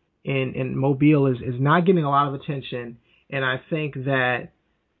in Mobile is not getting a lot of attention, and I think that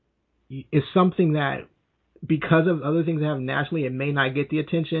it's something that, because of other things that happen nationally, it may not get the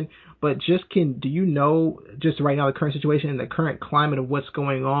attention, but do you know, just right now, the current situation and the current climate of what's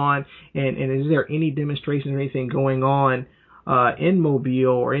going on, and is there any demonstration or anything going on in Mobile,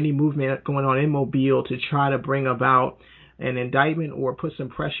 or any movement going on in Mobile to try to bring about an indictment or put some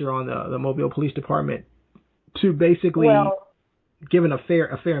pressure on the Mobile Police Department to basically give a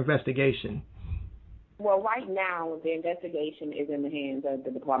fair investigation? Well, right now, the investigation is in the hands of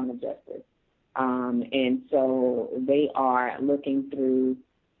the Department of Justice. And so they are looking through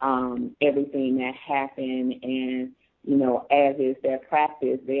everything that happened, and, you know, as is their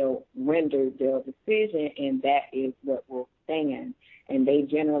practice, they'll render their decision, and that is what will stand. And they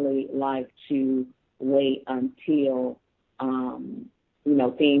generally like to wait until, you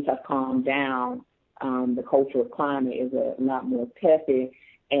know, things have calmed down. The cultural climate is a lot more tepid,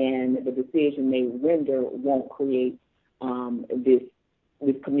 and the decision they render won't create this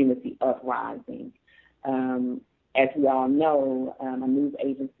community uprising. As we all know, a news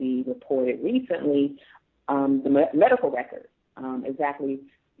agency reported recently the medical records, exactly,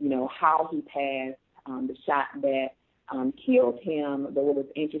 you know, how he passed, the shot that killed him. But what was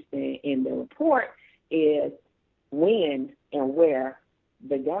interesting in the report is when and where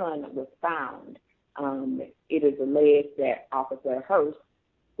the gun was found. It is alleged that Officer Hurst,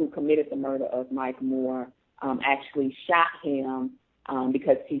 who committed the murder of Mike Moore, actually shot him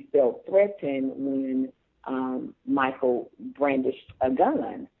because he felt threatened when Michael brandished a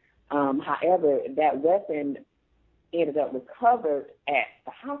gun. However, that weapon ended up recovered at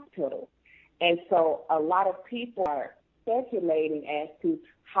the hospital. And so a lot of people are speculating as to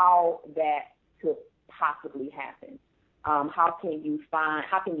how that could possibly happen. How can you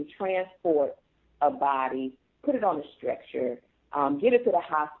transport a body, put it on a stretcher, get it to the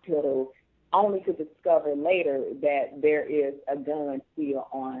hospital, only to discover later that there is a gun still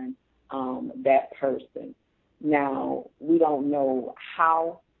on that person. Now, we don't know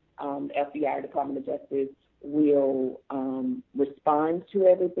how FBI, Department of Justice, will respond to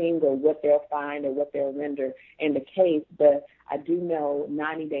everything, or what they'll find or what they'll render in the case, but I do know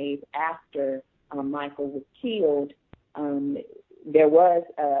 90 days after Michael was killed, there was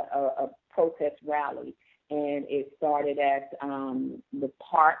a protest rally, and it started at the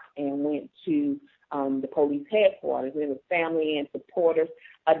park and went to the police headquarters. It was family and supporters,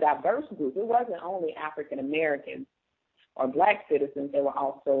 a diverse group. It wasn't only African Americans or Black citizens. There were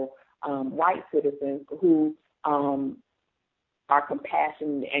also white citizens who are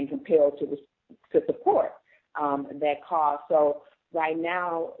compassionate and compelled to support that cause. So right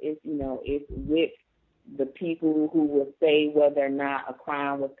now, it's with the people who will say whether or not a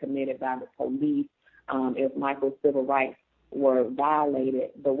crime was committed by the police, if Michael's civil rights were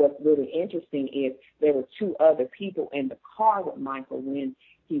violated. But what's really interesting is there were two other people in the car with Michael when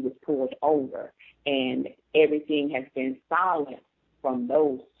he was pulled over, and everything has been silent from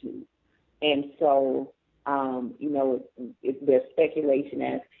those two. And so, there's speculation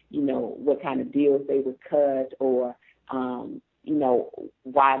as, what kind of deals they would cut, or,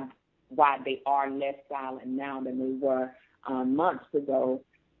 why they are less silent now than they were months ago.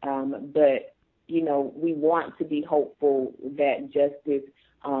 But, we want to be hopeful that justice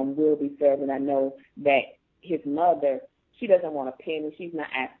will be served. And I know that his mother, she doesn't want a penny. She's not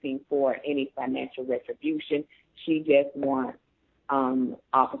asking for any financial retribution. She just wants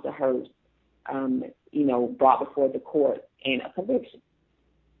Officer Hurst, brought before the court and a conviction.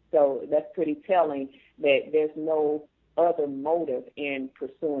 So that's pretty telling that there's no other motive in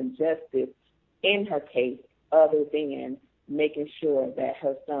pursuing justice in her case other than making sure that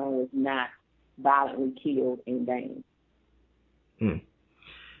her son was not violently killed in vain.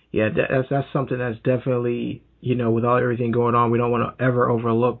 Yeah, that's something that's definitely, with everything going on, we don't want to ever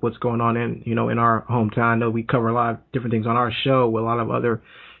overlook what's going on in our hometown. I know we cover a lot of different things on our show with a lot of other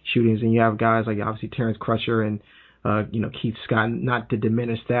shootings, and you have guys like obviously Terrence Crutcher and Keith Scott. Not to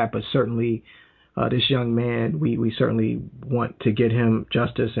diminish that, but certainly this young man, we certainly want to get him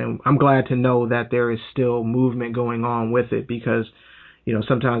justice, and I'm glad to know that there is still movement going on with it, because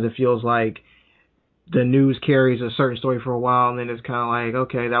sometimes it feels like the news carries a certain story for a while, and then it's kind of like,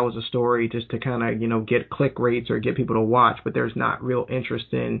 okay, that was a story just to kind of get click rates or get people to watch, but there's not real interest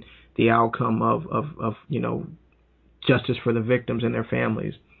in the outcome of justice for the victims and their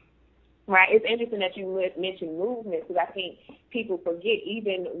families. Right. It's interesting that you mentioned movement, because I think people forget,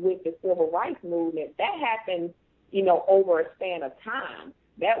 even with the civil rights movement, that happened, over a span of time.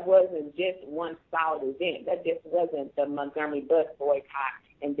 That wasn't just one solid event. That just wasn't the Montgomery bus boycott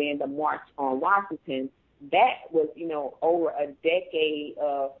and then the March on Washington. That was, over a decade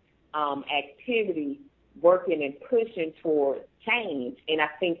of activity working and pushing towards change. And I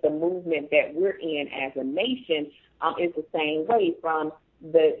think the movement that we're in as a nation is the same way, from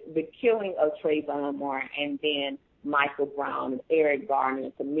the killing of Trayvon Martin and then Michael Brown and Eric Garner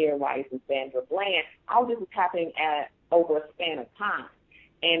and Tamir Rice and Sandra Bland. All this is happening over a span of time.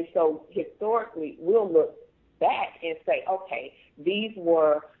 And so historically, we'll look back and say, okay, these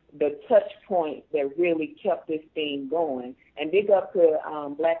were the touch points that really kept this thing going. And big up to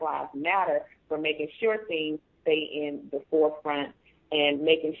Black Lives Matter for making sure things stay in the forefront and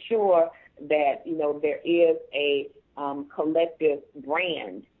making sure that, there is a collective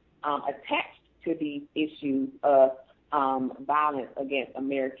brand attached to these issues of violence against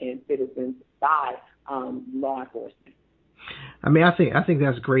American citizens by law enforcement. I mean, I think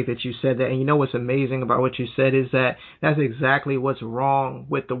that's great that you said that. And what's amazing about what you said is that that's exactly what's wrong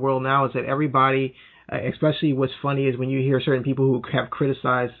with the world now, is that everybody, especially what's funny is when you hear certain people who have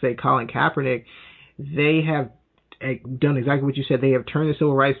criticized, say, Colin Kaepernick, they have done exactly what you said. They have turned the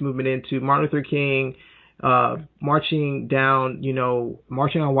civil rights movement into Martin Luther King marching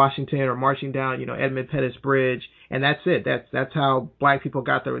on Washington, or marching down, Edmund Pettus Bridge, and that's it. That's how Black people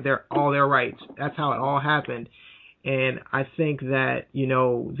got all their rights. That's how it all happened. And I think that,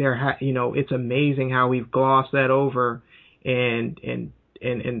 it's amazing how we've glossed that over, and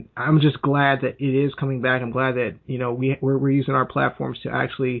I'm just glad that it is coming back. I'm glad that, we're using our platforms to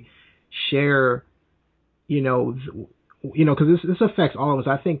actually share, because this affects all of us.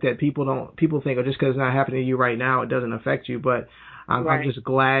 I think that people think, just because it's not happening to you right now, it doesn't affect you. But I'm just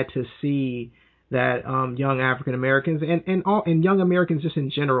glad to see that young African Americans and young Americans just in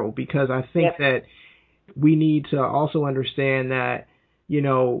general, because I think that we need to also understand that,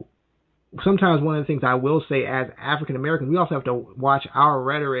 sometimes one of the things I will say as African Americans, we also have to watch our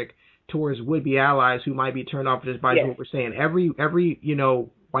rhetoric towards would-be allies who might be turned off just by what we're saying. Every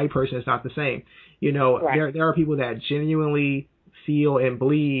white person is not the same. There are people that genuinely feel and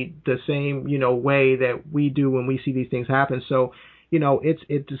bleed the same, way that we do when we see these things happen. So,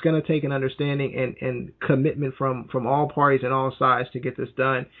 it's going to take an understanding and commitment from all parties and all sides to get this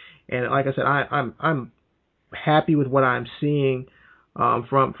done. And like I said, I'm happy with what I'm seeing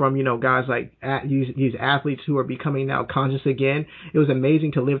from guys like these athletes who are becoming now conscious again. It was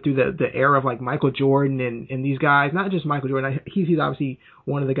amazing to live through the era of like Michael Jordan and these guys. Not just Michael Jordan. He's obviously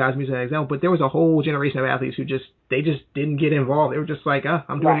one of the guys who's an example, but there was a whole generation of athletes who just didn't get involved. They were just like,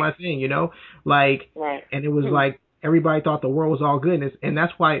 I'm doing my thing, and it was like everybody thought the world was all good, and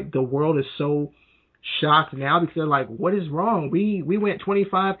that's why the world is so shocked now, because they're like, what is wrong? We went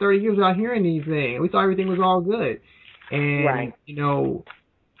 25, 30 years without hearing anything. We thought everything was all good. And,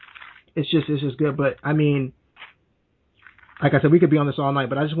 it's just good. But, I mean, like I said, we could be on this all night,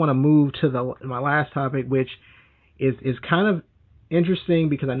 but I just want to move to my last topic, which is kind of interesting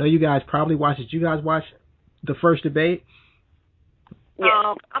because I know you guys probably watched it. Did you guys watch the first debate?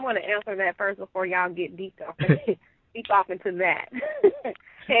 Yeah. I'm going to answer that first before y'all get deep off into that.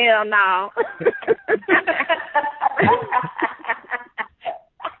 Hell no.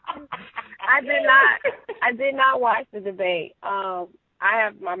 I did not watch the debate. I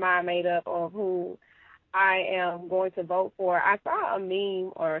have my mind made up on who I am going to vote for. I saw a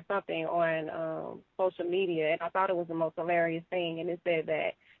meme or something on social media, and I thought it was the most hilarious thing. And it said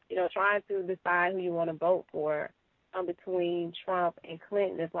that, trying to decide who you want to vote for between Trump and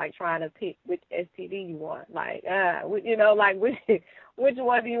Clinton is like trying to pick which STD you want. Like, which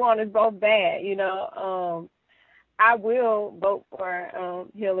one do you want is both bad, I will vote for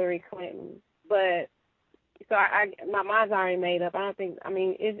Hillary Clinton, but so my mind's already made up.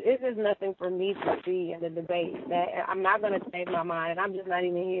 It's just nothing for me to see in the debate. That I'm not going to change my mind, and I'm just not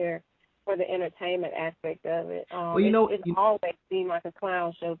even here for the entertainment aspect of it. It's always seemed like a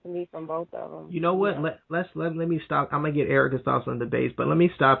clown show to me from both of them. You know what? Let me stop. I'm gonna get Erica's thoughts on the debates, but let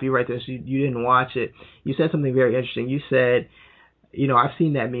me stop you right there. So you didn't watch it. You said something very interesting. You said, I've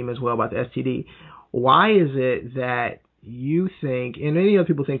seen that meme as well about the STD. Why is it that you think, and many other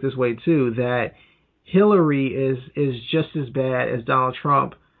people think this way too, that Hillary is just as bad as Donald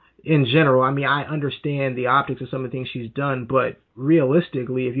Trump in general? I mean, I understand the optics of some of the things she's done, but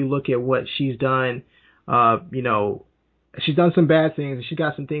realistically, if you look at what she's done, she's done some bad things, and she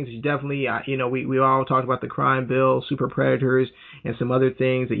got some things she definitely, we all talked about the crime bill, super predators, and some other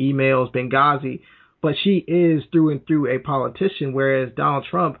things, the emails, Benghazi, but she is through and through a politician, whereas Donald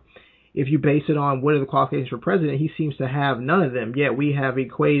Trump, if you base it on what are the qualifications for president, he seems to have none of them, yet we have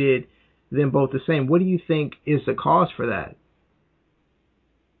equated them both the same. What do you think is the cause for that?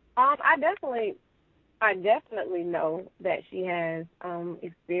 I definitely know that she has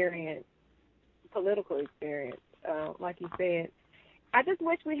political experience, like you said. I just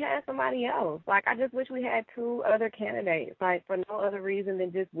wish we had somebody else. Like, I just wish we had two other candidates, like, for no other reason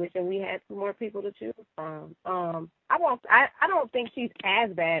than just wishing we had two more people to choose from. I don't think she's as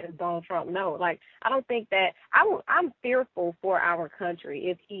bad as Donald Trump. No, like, I don't think that. I'm fearful for our country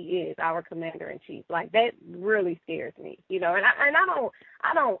if he is our commander in chief. Like, that really scares me, and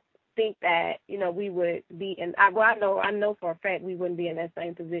I don't think that we would be in. I know for a fact we wouldn't be in that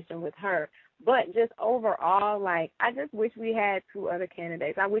same position with her. But just overall, like, I just wish we had two other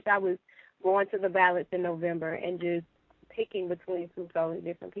candidates. I wish I was going to the ballots in November and just picking between two totally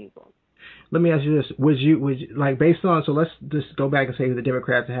different people. Let me ask you this: Would you like, based on, so let's just go back and say who the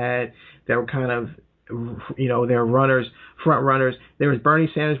Democrats had that were kind of, their front runners. There was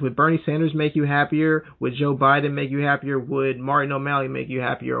Bernie Sanders. Would Bernie Sanders make you happier? Would Joe Biden make you happier? Would Martin O'Malley make you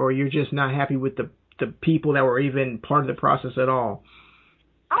happier? Or you're just not happy with the people that were even part of the process at all?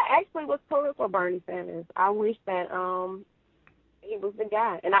 I actually was pulling for Bernie Sanders. I wish that he was the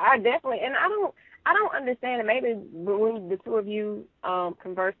guy, and I definitely, and I don't understand it. Maybe when the two of you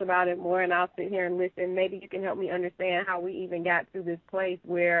converse about it more, and I'll sit here and listen, maybe you can help me understand how we even got to this place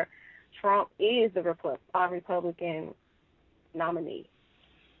where Trump is the Republican nominee.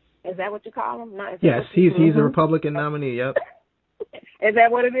 Is that what you call him? Yes, he's a Republican nominee. Yep. Is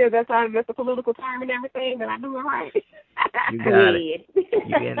that what it is? That's a political term and everything. Did I do it right? You got it.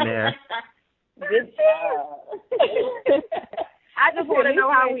 You in there? Good job. I just want to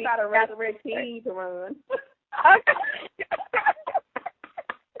know how we got a resurrect team to run.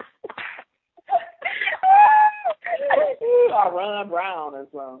 Or Ron Brown or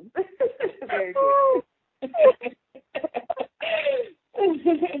something. Very good.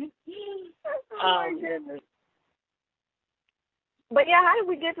 Oh my goodness. But yeah, how did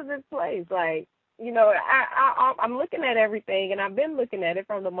we get to this place? Like, I'm looking at everything, and I've been looking at it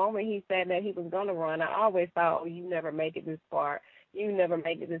from the moment he said that he was going to run. I always thought, you never make it this far. You never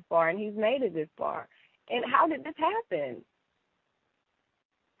make it this far, and he's made it this far. And how did this happen?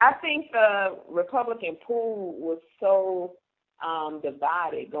 I think the Republican pool was so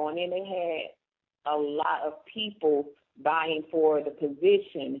divided going in. They had a lot of people vying for the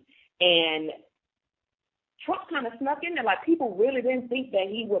position, and Trump kind of snuck in there. Like, people really didn't think that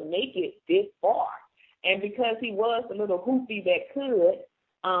he would make it this far. And because he was a little hoopy that could,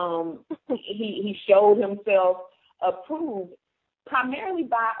 he showed himself approved primarily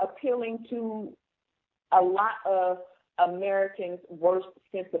by appealing to a lot of Americans' worst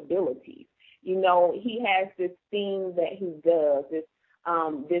sensibilities. You know, he has this thing that he does,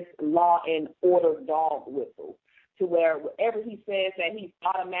 this law and order dog whistle, to where wherever he says that, he's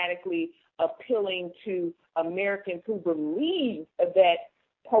automatically appealing to Americans who believe that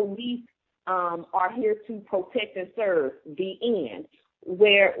police are here to protect and serve, the end.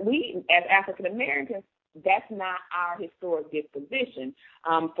 Where we, as African Americans, that's not our historic disposition.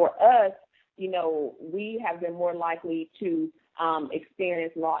 For us, you know, we have been more likely to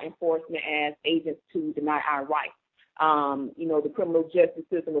experience law enforcement as agents to deny our rights. You know, the criminal justice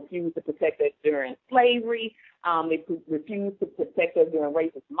system refused to protect us during slavery. They refused to protect us during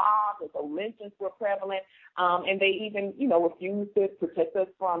racist mobs, and so lynchings were prevalent. And they even, you know, refused to protect us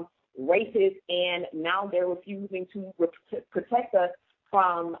from rapists, and now they're refusing to protect us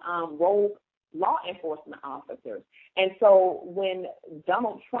from rogue law enforcement officers. And so when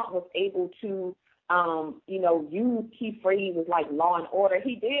Donald Trump was able to, you know, use key phrases like law and order,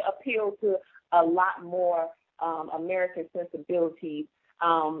 he did appeal to a lot more American sensibilities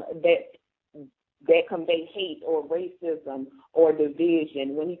that convey hate or racism or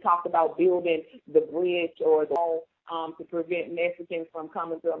division. When he talked about building the bridge or the wall to prevent Mexicans from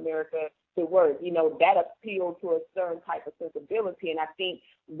coming to America to work, you know, that appealed to a certain type of sensibility. And I think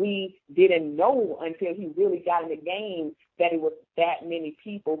we didn't know until he really got in the game that it was that many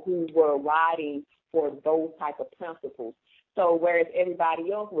people who were riding for those type of principles. So whereas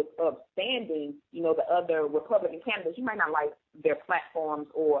everybody else was upstanding, you know, the other Republican candidates, you might not like their platforms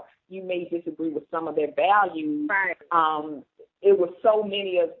or you may disagree with some of their values. Right. It was so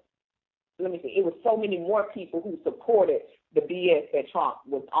many more people who supported the BS that Trump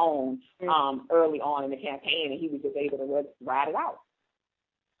was on early on in the campaign, and he was just able to ride it out.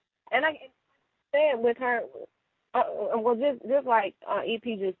 And I said with her, well, just like EP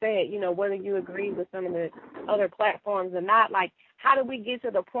just said, you know, whether you agree with some of the other platforms or not, like, how did we get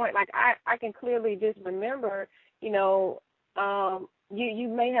to the point? Like, I can clearly just remember, you know, you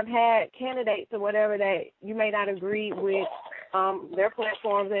may have had candidates or whatever that you may not agree with their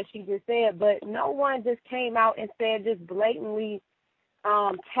platforms, as she just said, but no one just came out and said just blatantly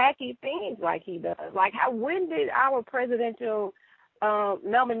tacky things like he does. Like, when did our presidential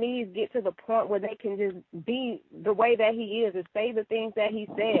nominees get to the point where they can just be the way that he is and say the things that he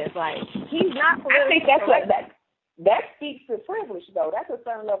says? Like, he's not political. I think that's that speaks to privilege, though. That's a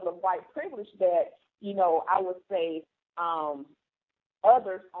certain level of white privilege that, you know, I would say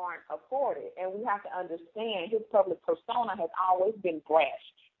others aren't afforded. And we have to understand his public persona has always been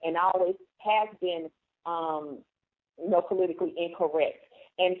brash and always has been, you know, politically incorrect.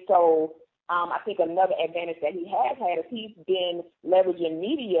 And so I think another advantage that he has had is he's been leveraging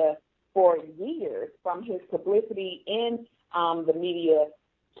media for years, from his publicity in the media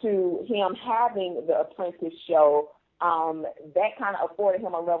to him having the Apprentice show. That kind of afforded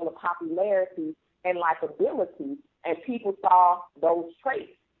him a level of popularity and likability, and people saw those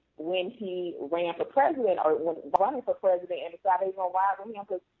traits when he ran for president or when running for president and decided they were going to ride with him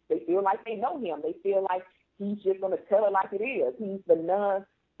because they feel like they know him. They feel like he's just going to tell it like it is. He's the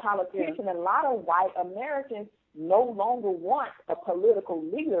non-politician. And a lot of white Americans no longer want a political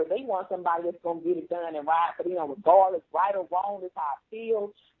leader. They want somebody that's going to get it done and ride for them, regardless, right or wrong, this is how I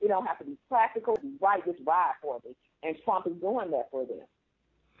feel. You don't have to be practical. Right, just ride for me. And Trump is doing that for them.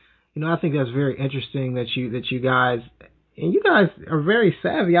 You know, I think that's very interesting that you guys, and you guys are very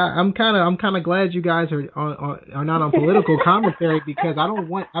savvy. I'm kind of glad you guys are not on political commentary, because I don't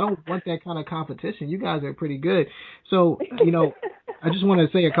want that kind of competition. You guys are pretty good. So, you know, I just want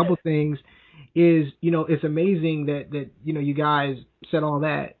to say a couple things. Is, you know, it's amazing that you know, you guys said all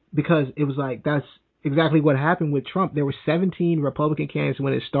that, because it was like, that's exactly what happened with Trump. There were 17 Republican candidates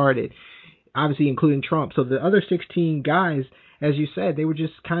when it started, obviously including Trump. So the other 16 guys, as you said, they were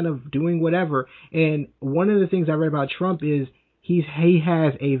just kind of doing whatever. And one of the things I read about Trump is he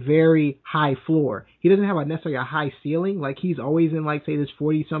has a very high floor. He doesn't have necessarily a high ceiling. Like, he's always in, like, say, this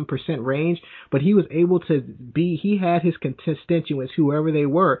 40-some% range, but he was able to he had his constituents, whoever they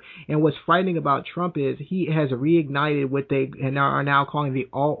were. And what's frightening about Trump is he has reignited what they are now calling the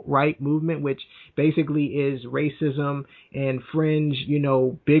alt-right movement, which basically is racism and fringe, you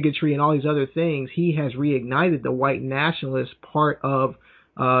know, bigotry and all these other things. He has reignited the white nationalist part of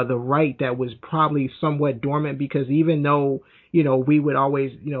the right that was probably somewhat dormant, because even though, you know, we would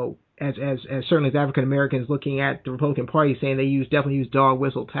always, you know, as certainly as African Americans looking at the Republican Party, saying they definitely use dog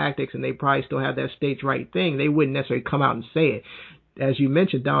whistle tactics, and they probably still have that states' right thing, they wouldn't necessarily come out and say it. As you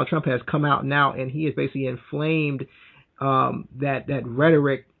mentioned, Donald Trump has come out now, and he has basically inflamed that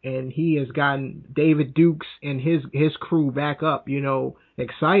rhetoric, and he has gotten David Dukes and his crew back up,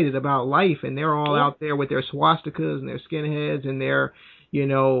 excited about life, and they're all out there with their swastikas and their skinheads and their,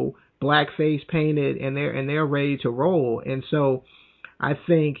 blackface painted, and they're ready to roll. And so I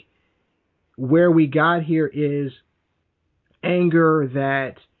think where we got here is anger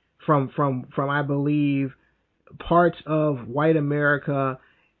that from I believe parts of white America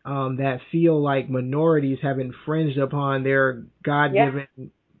that feel like minorities have infringed upon their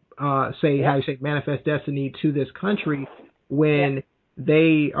God-given, how you say, manifest destiny to this country, when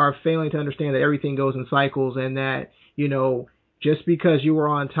they are failing to understand that everything goes in cycles, and that, just because you were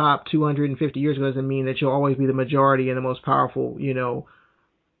on top 250 years ago doesn't mean that you'll always be the majority and the most powerful. We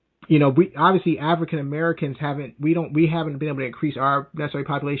obviously African Americans haven't been able to increase our necessary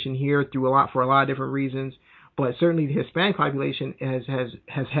population here for a lot of different reasons. But certainly the Hispanic population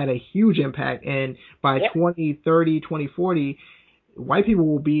has had a huge impact, and by 2030, 2040, white people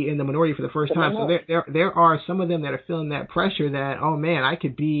will be in the minority for the first time. So there are some of them that are feeling that pressure that, oh man, I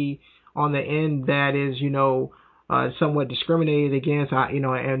could be on the end that is, somewhat discriminated against,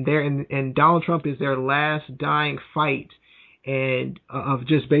 and Donald Trump is their last dying fight, and of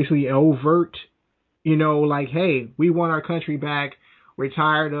just basically overt, like, hey, we want our country back. We're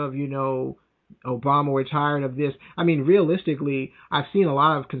tired of, Obama, we're tired of this. I mean, realistically, I've seen a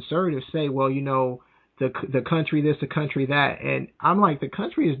lot of conservatives say, well, the country this, the country that, and I'm like, the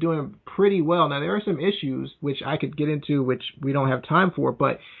country is doing pretty well. Now, there are some issues which I could get into, which we don't have time for,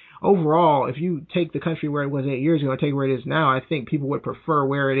 but overall, if you take the country where it was 8 years ago and take where it is now, I think people would prefer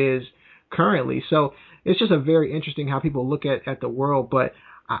where it is currently. So it's just a very interesting how people look at the world. But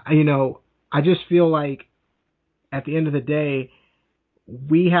I just feel like at the end of the day,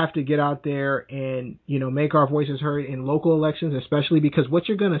 we have to get out there and, make our voices heard in local elections, especially because what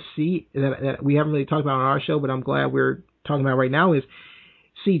you're going to see that we haven't really talked about on our show, but I'm glad we're talking about right now, is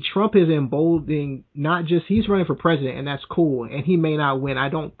Trump is emboldening, not just, he's running for president, and that's cool, and he may not win. I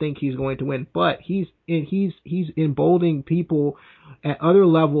don't think he's going to win, but he's emboldening people at other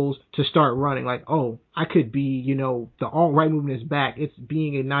levels to start running. Like, oh, I could be, the alt-right movement is back. It's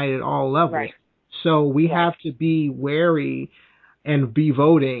being ignited at all levels. Right. So we have to be wary and be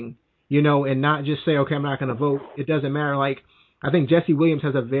voting, and not just say, okay, I'm not going to vote. It doesn't matter. Like, I think Jesse Williams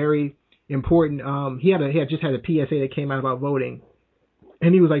has a very important, he had just had a PSA that came out about voting.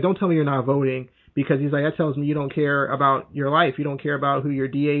 And he was like, don't tell me you're not voting, because he's like, that tells me you don't care about your life. You don't care about who your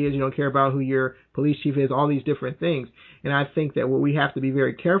DA is. You don't care about who your police chief is, all these different things. And I think that what we have to be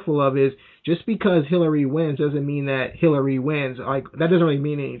very careful of is, just because Hillary wins doesn't mean that Hillary wins. Like, that doesn't really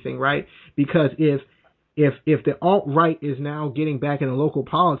mean anything, right? Because if the alt-right is now getting back into local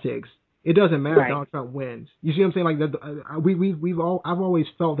politics, it doesn't matter if Donald Trump wins. You see what I'm saying? Like, I've always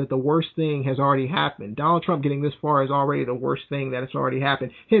felt that the worst thing has already happened. Donald Trump getting this far is already the worst thing that has already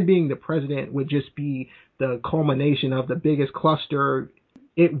happened. Him being the president would just be the culmination of the biggest cluster.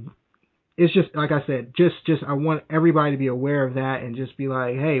 It's just, like I said, just I want everybody to be aware of that and just be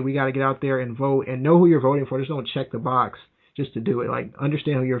like, hey, we got to get out there and vote and know who you're voting for. Just don't check the box just to do it. Like,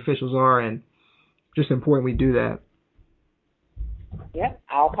 understand who your officials are, and just important we do that. Yep,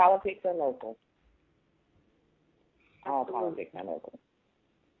 all politics are local. All politics are local.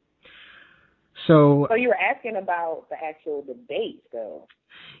 So you were asking about the actual debate, though.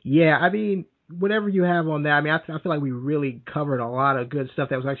 Yeah, I mean, whatever you have on that. I mean, I feel like we really covered a lot of good stuff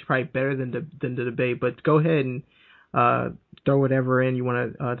that was actually probably better than the debate. But go ahead and throw whatever in you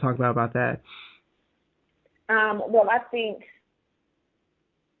want to talk about that. Well, I think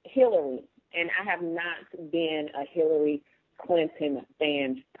Hillary, and I have not been a Hillary Clinton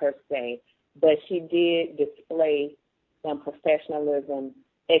fan per se, but she did display some professionalism,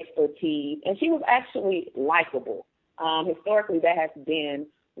 expertise, and she was actually likable. Historically, that has been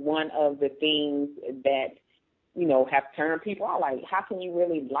one of the things that, have turned people out. Like, how can you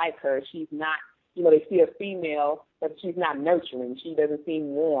really like her? She's not, they see a female, but she's not nurturing. She doesn't seem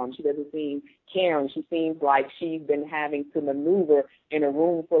warm. She doesn't seem caring. She seems like she's been having to maneuver in a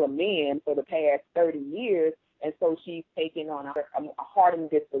room full of men for the past 30 years, and so she's taking on a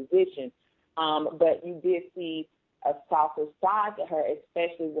hardened disposition. But you did see a softer side to her,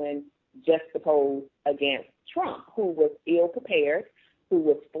 especially when juxtaposed against Trump, who was ill-prepared, who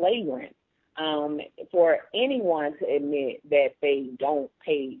was flagrant. For anyone to admit that they don't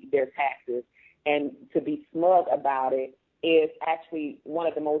pay their taxes and to be smug about it is actually one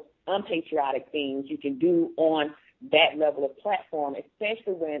of the most unpatriotic things you can do on that level of platform,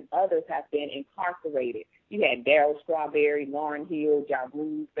 especially when others have been incarcerated. You had Daryl Strawberry, Lauryn Hill, Ja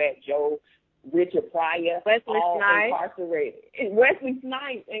Rule, Fat Joe, Richard Pryor, Wesley all Snipes. incarcerated. And Wesley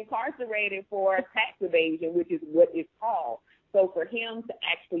Snipes incarcerated for tax evasion, which is what it's called. So for him to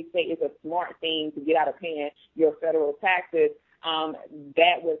actually say it's a smart thing to get out of paying your federal taxes,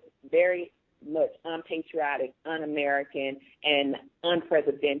 that was very much unpatriotic, un-American, and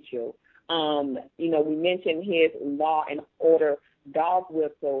unpresidential. We mentioned his law and order dog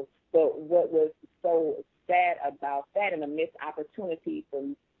whistle, but what was so sad about that and a missed opportunity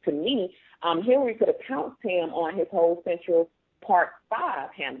to me, Hillary could have pounced him on his whole Central Park 5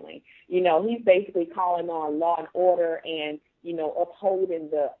 handling. He's basically calling on law and order and, upholding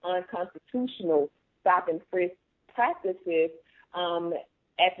the unconstitutional stop and frisk practices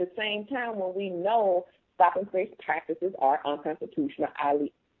at the same time when we know stop and frisk practices are unconstitutional,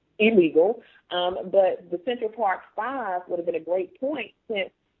 illegal. But the Central Park 5 would have been a great point since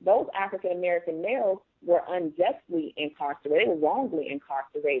those African-American males were unjustly incarcerated, they were wrongly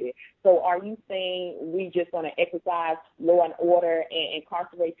incarcerated. So are you saying we just going to exercise law and order and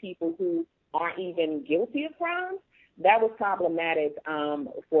incarcerate people who aren't even guilty of crimes? That was problematic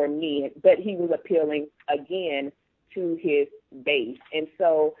for me, but he was appealing, again, to his base. And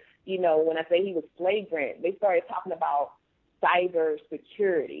so, when I say he was flagrant, they started talking about cyber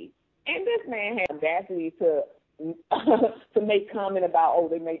security. And this man had audacity to make comment about,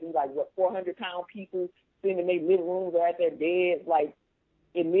 they may be 400-pound people sitting in their living rooms or at their beds,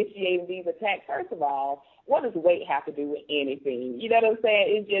 initiating these attacks. First of all, what does weight have to do with anything? You know what I'm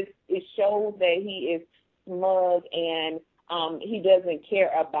saying? It shows that he is smug and he doesn't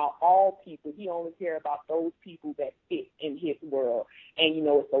care about all people. He only cares about those people that fit in his world. And,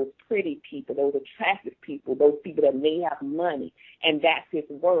 it's those pretty people, those attractive people, those people that may have money, and that's his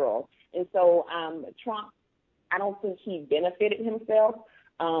world. And so Trump, I don't think he benefited himself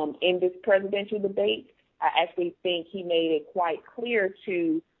in this presidential debate. I actually think he made it quite clear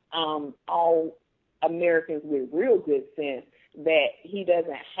to all Americans with real good sense that he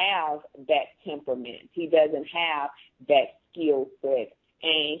doesn't have that temperament. He doesn't have that skill set,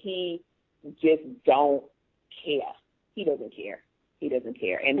 and he just don't care. He doesn't care. He doesn't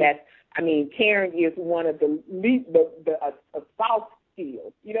care. And caring is one of the soft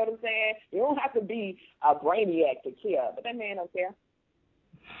skills. You know what I'm saying? You don't have to be a brainiac to care, but that man don't care.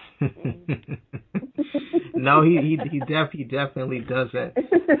 No, he definitely doesn't.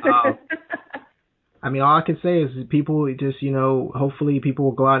 All I can say is people just, hopefully people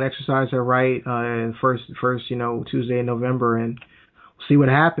will go out and exercise their right first Tuesday in November, and see what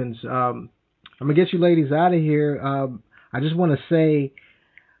happens. I'm gonna get you ladies out of here. I just want to say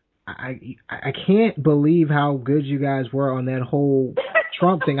I can't believe how good you guys were on that whole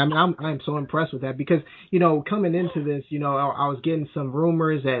Trump thing. I'm so impressed with that because, coming into this, I was getting some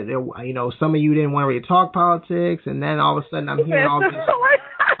rumors that, some of you didn't want to really talk politics, and then all of a sudden I'm hearing all this.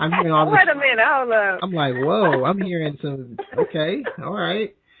 Wait a minute, hold up. I'm like, whoa, I'm hearing some, okay, all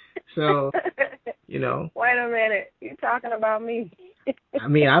right. So, Wait a minute, you're talking about me.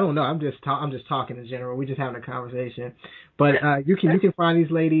 I don't know. I'm just talking in general. We're just having a conversation. But you can find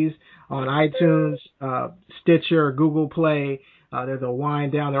these ladies on iTunes, Stitcher, Google Play. They're the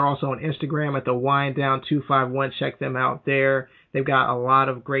Wind Down. They're also on Instagram at the Wind Down 251. Check them out there. They've got a lot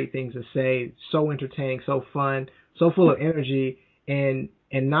of great things to say. So entertaining, so fun, so full of energy, and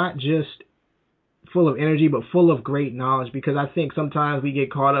not just full of energy, but full of great knowledge, because I think sometimes we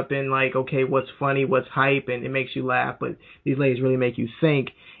get caught up in okay, what's funny, what's hype, and it makes you laugh, but these ladies really make you think,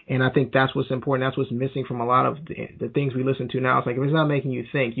 and I think that's what's important. That's what's missing from a lot of the things we listen to now. It's if it's not making you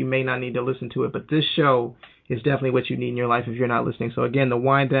think, you may not need to listen to it, but this show is definitely what you need in your life if you're not listening. So again, the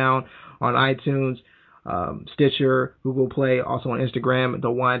Wind Down on iTunes, Stitcher, Google Play, also on Instagram,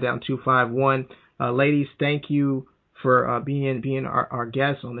 the Wind Down 251. Ladies, thank you for being our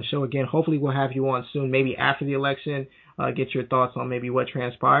guests on the show again. Hopefully we'll have you on soon, maybe after the election, get your thoughts on maybe what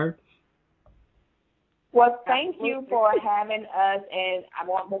transpired. Well, thank you for having us, and I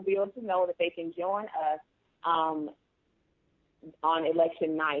want Mobile to know that they can join us on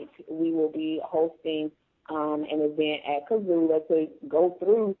election night. We will be hosting an event at Kazula to go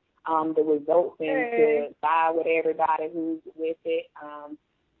through the results and to side with everybody who's with it.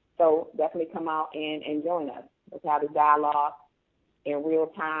 So definitely come out and join us. Let's have a dialogue in real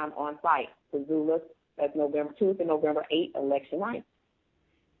time on site. Kazula, that's November 2nd and November 8th, election night.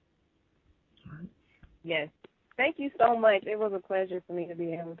 Yes. Thank you so much. It was a pleasure for me to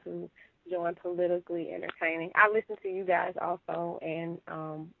be able to join Politically Entertaining. I listen to you guys also, and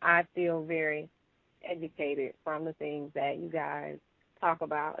I feel very educated from the things that you guys talk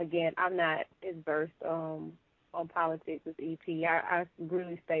about. Again, I'm not as versed on politics with EP. I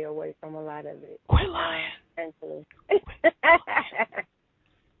really stay away from a lot of it. Quit lying. Thankfully.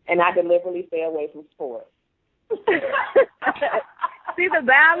 And I deliberately stay away from sports. See the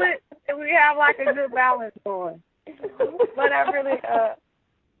balance? We have like a good balance going. But I really,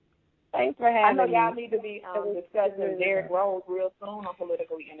 thanks for having me. I know y'all need to be discussing Derrick Rose real soon on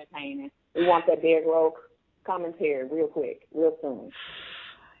Politically Entertaining. We want that Derrick Rose commentary real quick, real soon.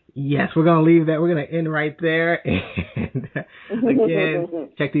 Yes, we're going to leave that. We're going to end right there. And again,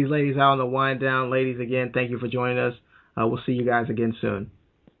 check these ladies out on the Wind Down. Ladies, again, thank you for joining us. We'll see you guys again soon.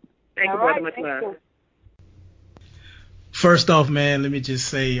 Thank you very much, love. First off, man, let me just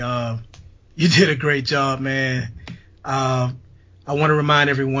say you did a great job, man. I want to remind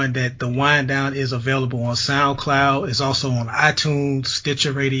everyone that the Wind Down is available on SoundCloud. It's also on iTunes,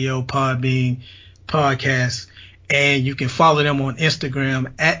 Stitcher Radio, Podbean, Podcasts. And you can follow them on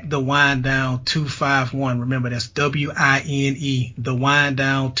Instagram at The Wind Down 251. Remember, that's WINE, The Wind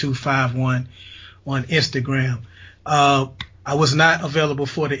Down 251 on Instagram. I was not available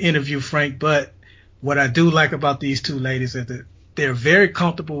for the interview, Frank, but what I do like about these two ladies is that they're very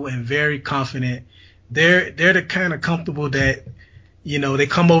comfortable and very confident. They're the kind of comfortable that, you know, they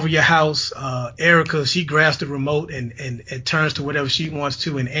come over your house. Erica, she grabs the remote and turns to whatever she wants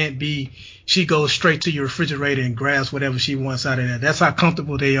to. And Aunt B, she goes straight to your refrigerator and grabs whatever she wants out of there. That's how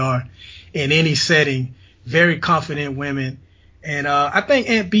comfortable they are in any setting. Very confident women. And I think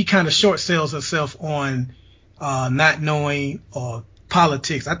Aunt B kind of short sells herself on not knowing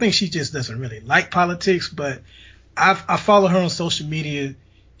politics. I think she just doesn't really like politics, but I follow her on social media.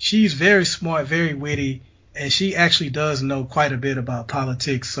 She's very smart, very witty, and she actually does know quite a bit about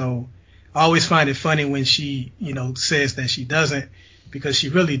politics. So I always find it funny when she, you know, says that she doesn't, because she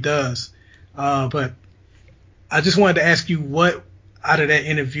really does. But I just wanted to ask you, what out of that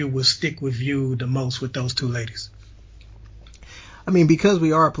interview will stick with you the most with those two ladies? I mean, because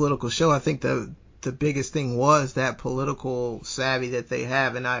we are a political show, I think the biggest thing was that political savvy that they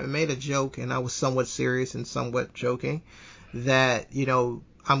have. And I made a joke, and I was somewhat serious and somewhat joking, that, you know,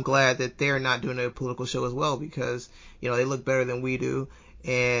 I'm glad that they're not doing a political show as well, because, you know, they look better than we do.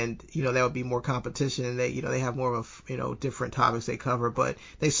 And, you know, there would be more competition, and they, you know, they have more of, you know, different topics they cover, but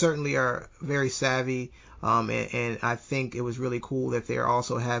they certainly are very savvy. And I think it was really cool that they're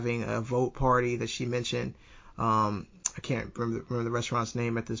also having a vote party that she mentioned. I can't remember the restaurant's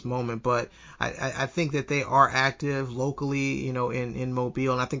name at this moment, but I think that they are active locally, you know, in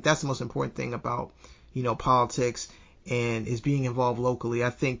Mobile. And I think that's the most important thing about, you know, politics, and is being involved locally. I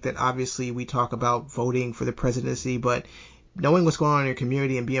think that obviously we talk about voting for the presidency, but knowing what's going on in your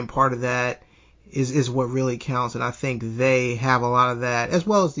community and being part of that is what really counts. And I think they have a lot of that, as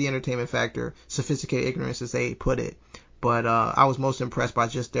well as the entertainment factor, sophisticated ignorance, as they put it. But I was most impressed by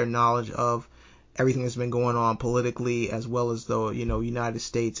just their knowledge of everything that's been going on politically, as well as the, you know, United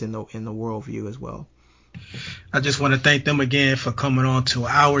States in the worldview as well. I just want to thank them again for coming on to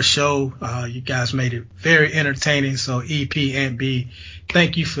our show. You guys made it very entertaining. So EP and B,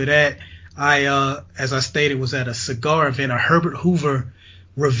 thank you for that. I, as I stated, was at a cigar event, a Herbert Hoover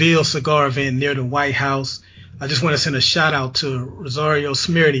Reveal cigar event near the White House. I just want to send a shout out to Rosario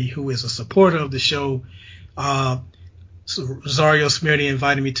Smirty, who is a supporter of the show. So Rosario Smirty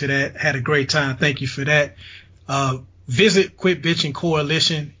invited me to that. Had a great time. Thank you for that. Visit Quit Bitching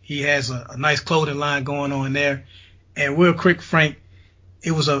Coalition. He has a nice clothing line going on there. And real quick, Frank,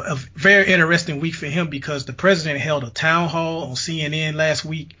 it was a very interesting week for him, because the president held a town hall on CNN last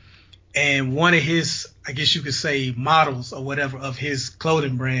week, and one of his, I guess you could say, models or whatever of his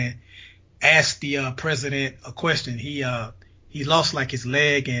clothing brand asked the president a question. He lost like his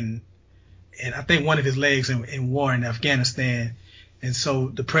leg and I think one of his legs in war in Afghanistan. And so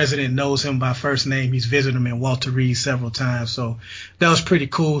the president knows him by first name. He's visited him in Walter Reed several times. So that was pretty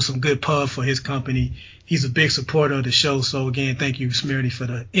cool. Some good pub for his company. He's a big supporter of the show. So again, thank you, Smirty, for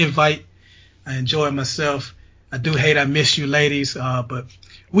the invite. I enjoyed myself. I do hate I miss you, ladies, but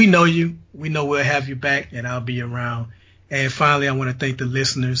we know you. We know we'll have you back, and I'll be around. And finally, I want to thank the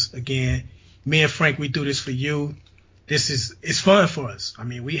listeners again. Me and Frank, we do this for you. It's fun for us. I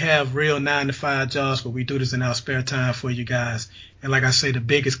mean, we have real 9-to-5 jobs, but we do this in our spare time for you guys. And like I say, the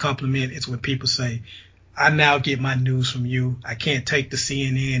biggest compliment is when people say, I now get my news from you. I can't take the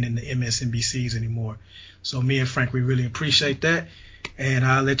CNN and the MSNBCs anymore. So me and Frank, we really appreciate that. And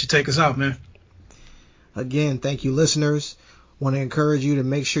I'll let you take us out, man. Again, thank you, listeners. Want to encourage you to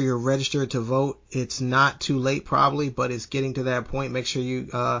make sure you're registered to vote. It's not too late probably, but it's getting to that point. Make sure you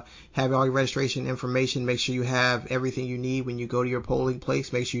have all your registration information. Make sure you have everything you need when you go to your polling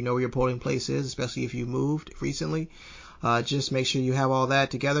place. Make sure you know where your polling place is, especially if you moved recently. Just make sure you have all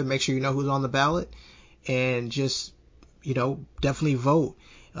that together. Make sure you know who's on the ballot. and just, definitely vote.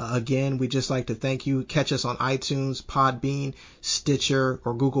 Again, we just like to thank you. Catch us on iTunes, Podbean, Stitcher,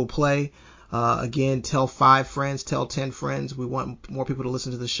 or Google Play. Again, tell 5 friends, tell 10 friends. We want more people to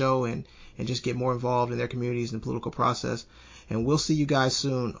listen to the show and just get more involved in their communities and the political process. And we'll see you guys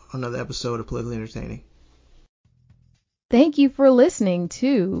soon on another episode of Politically Entertaining. Thank you for listening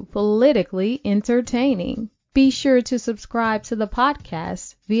to Politically Entertaining. Be sure to subscribe to the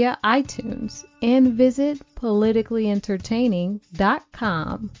podcast via iTunes and visit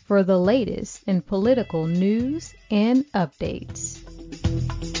politicallyentertaining.com for the latest in political news and updates.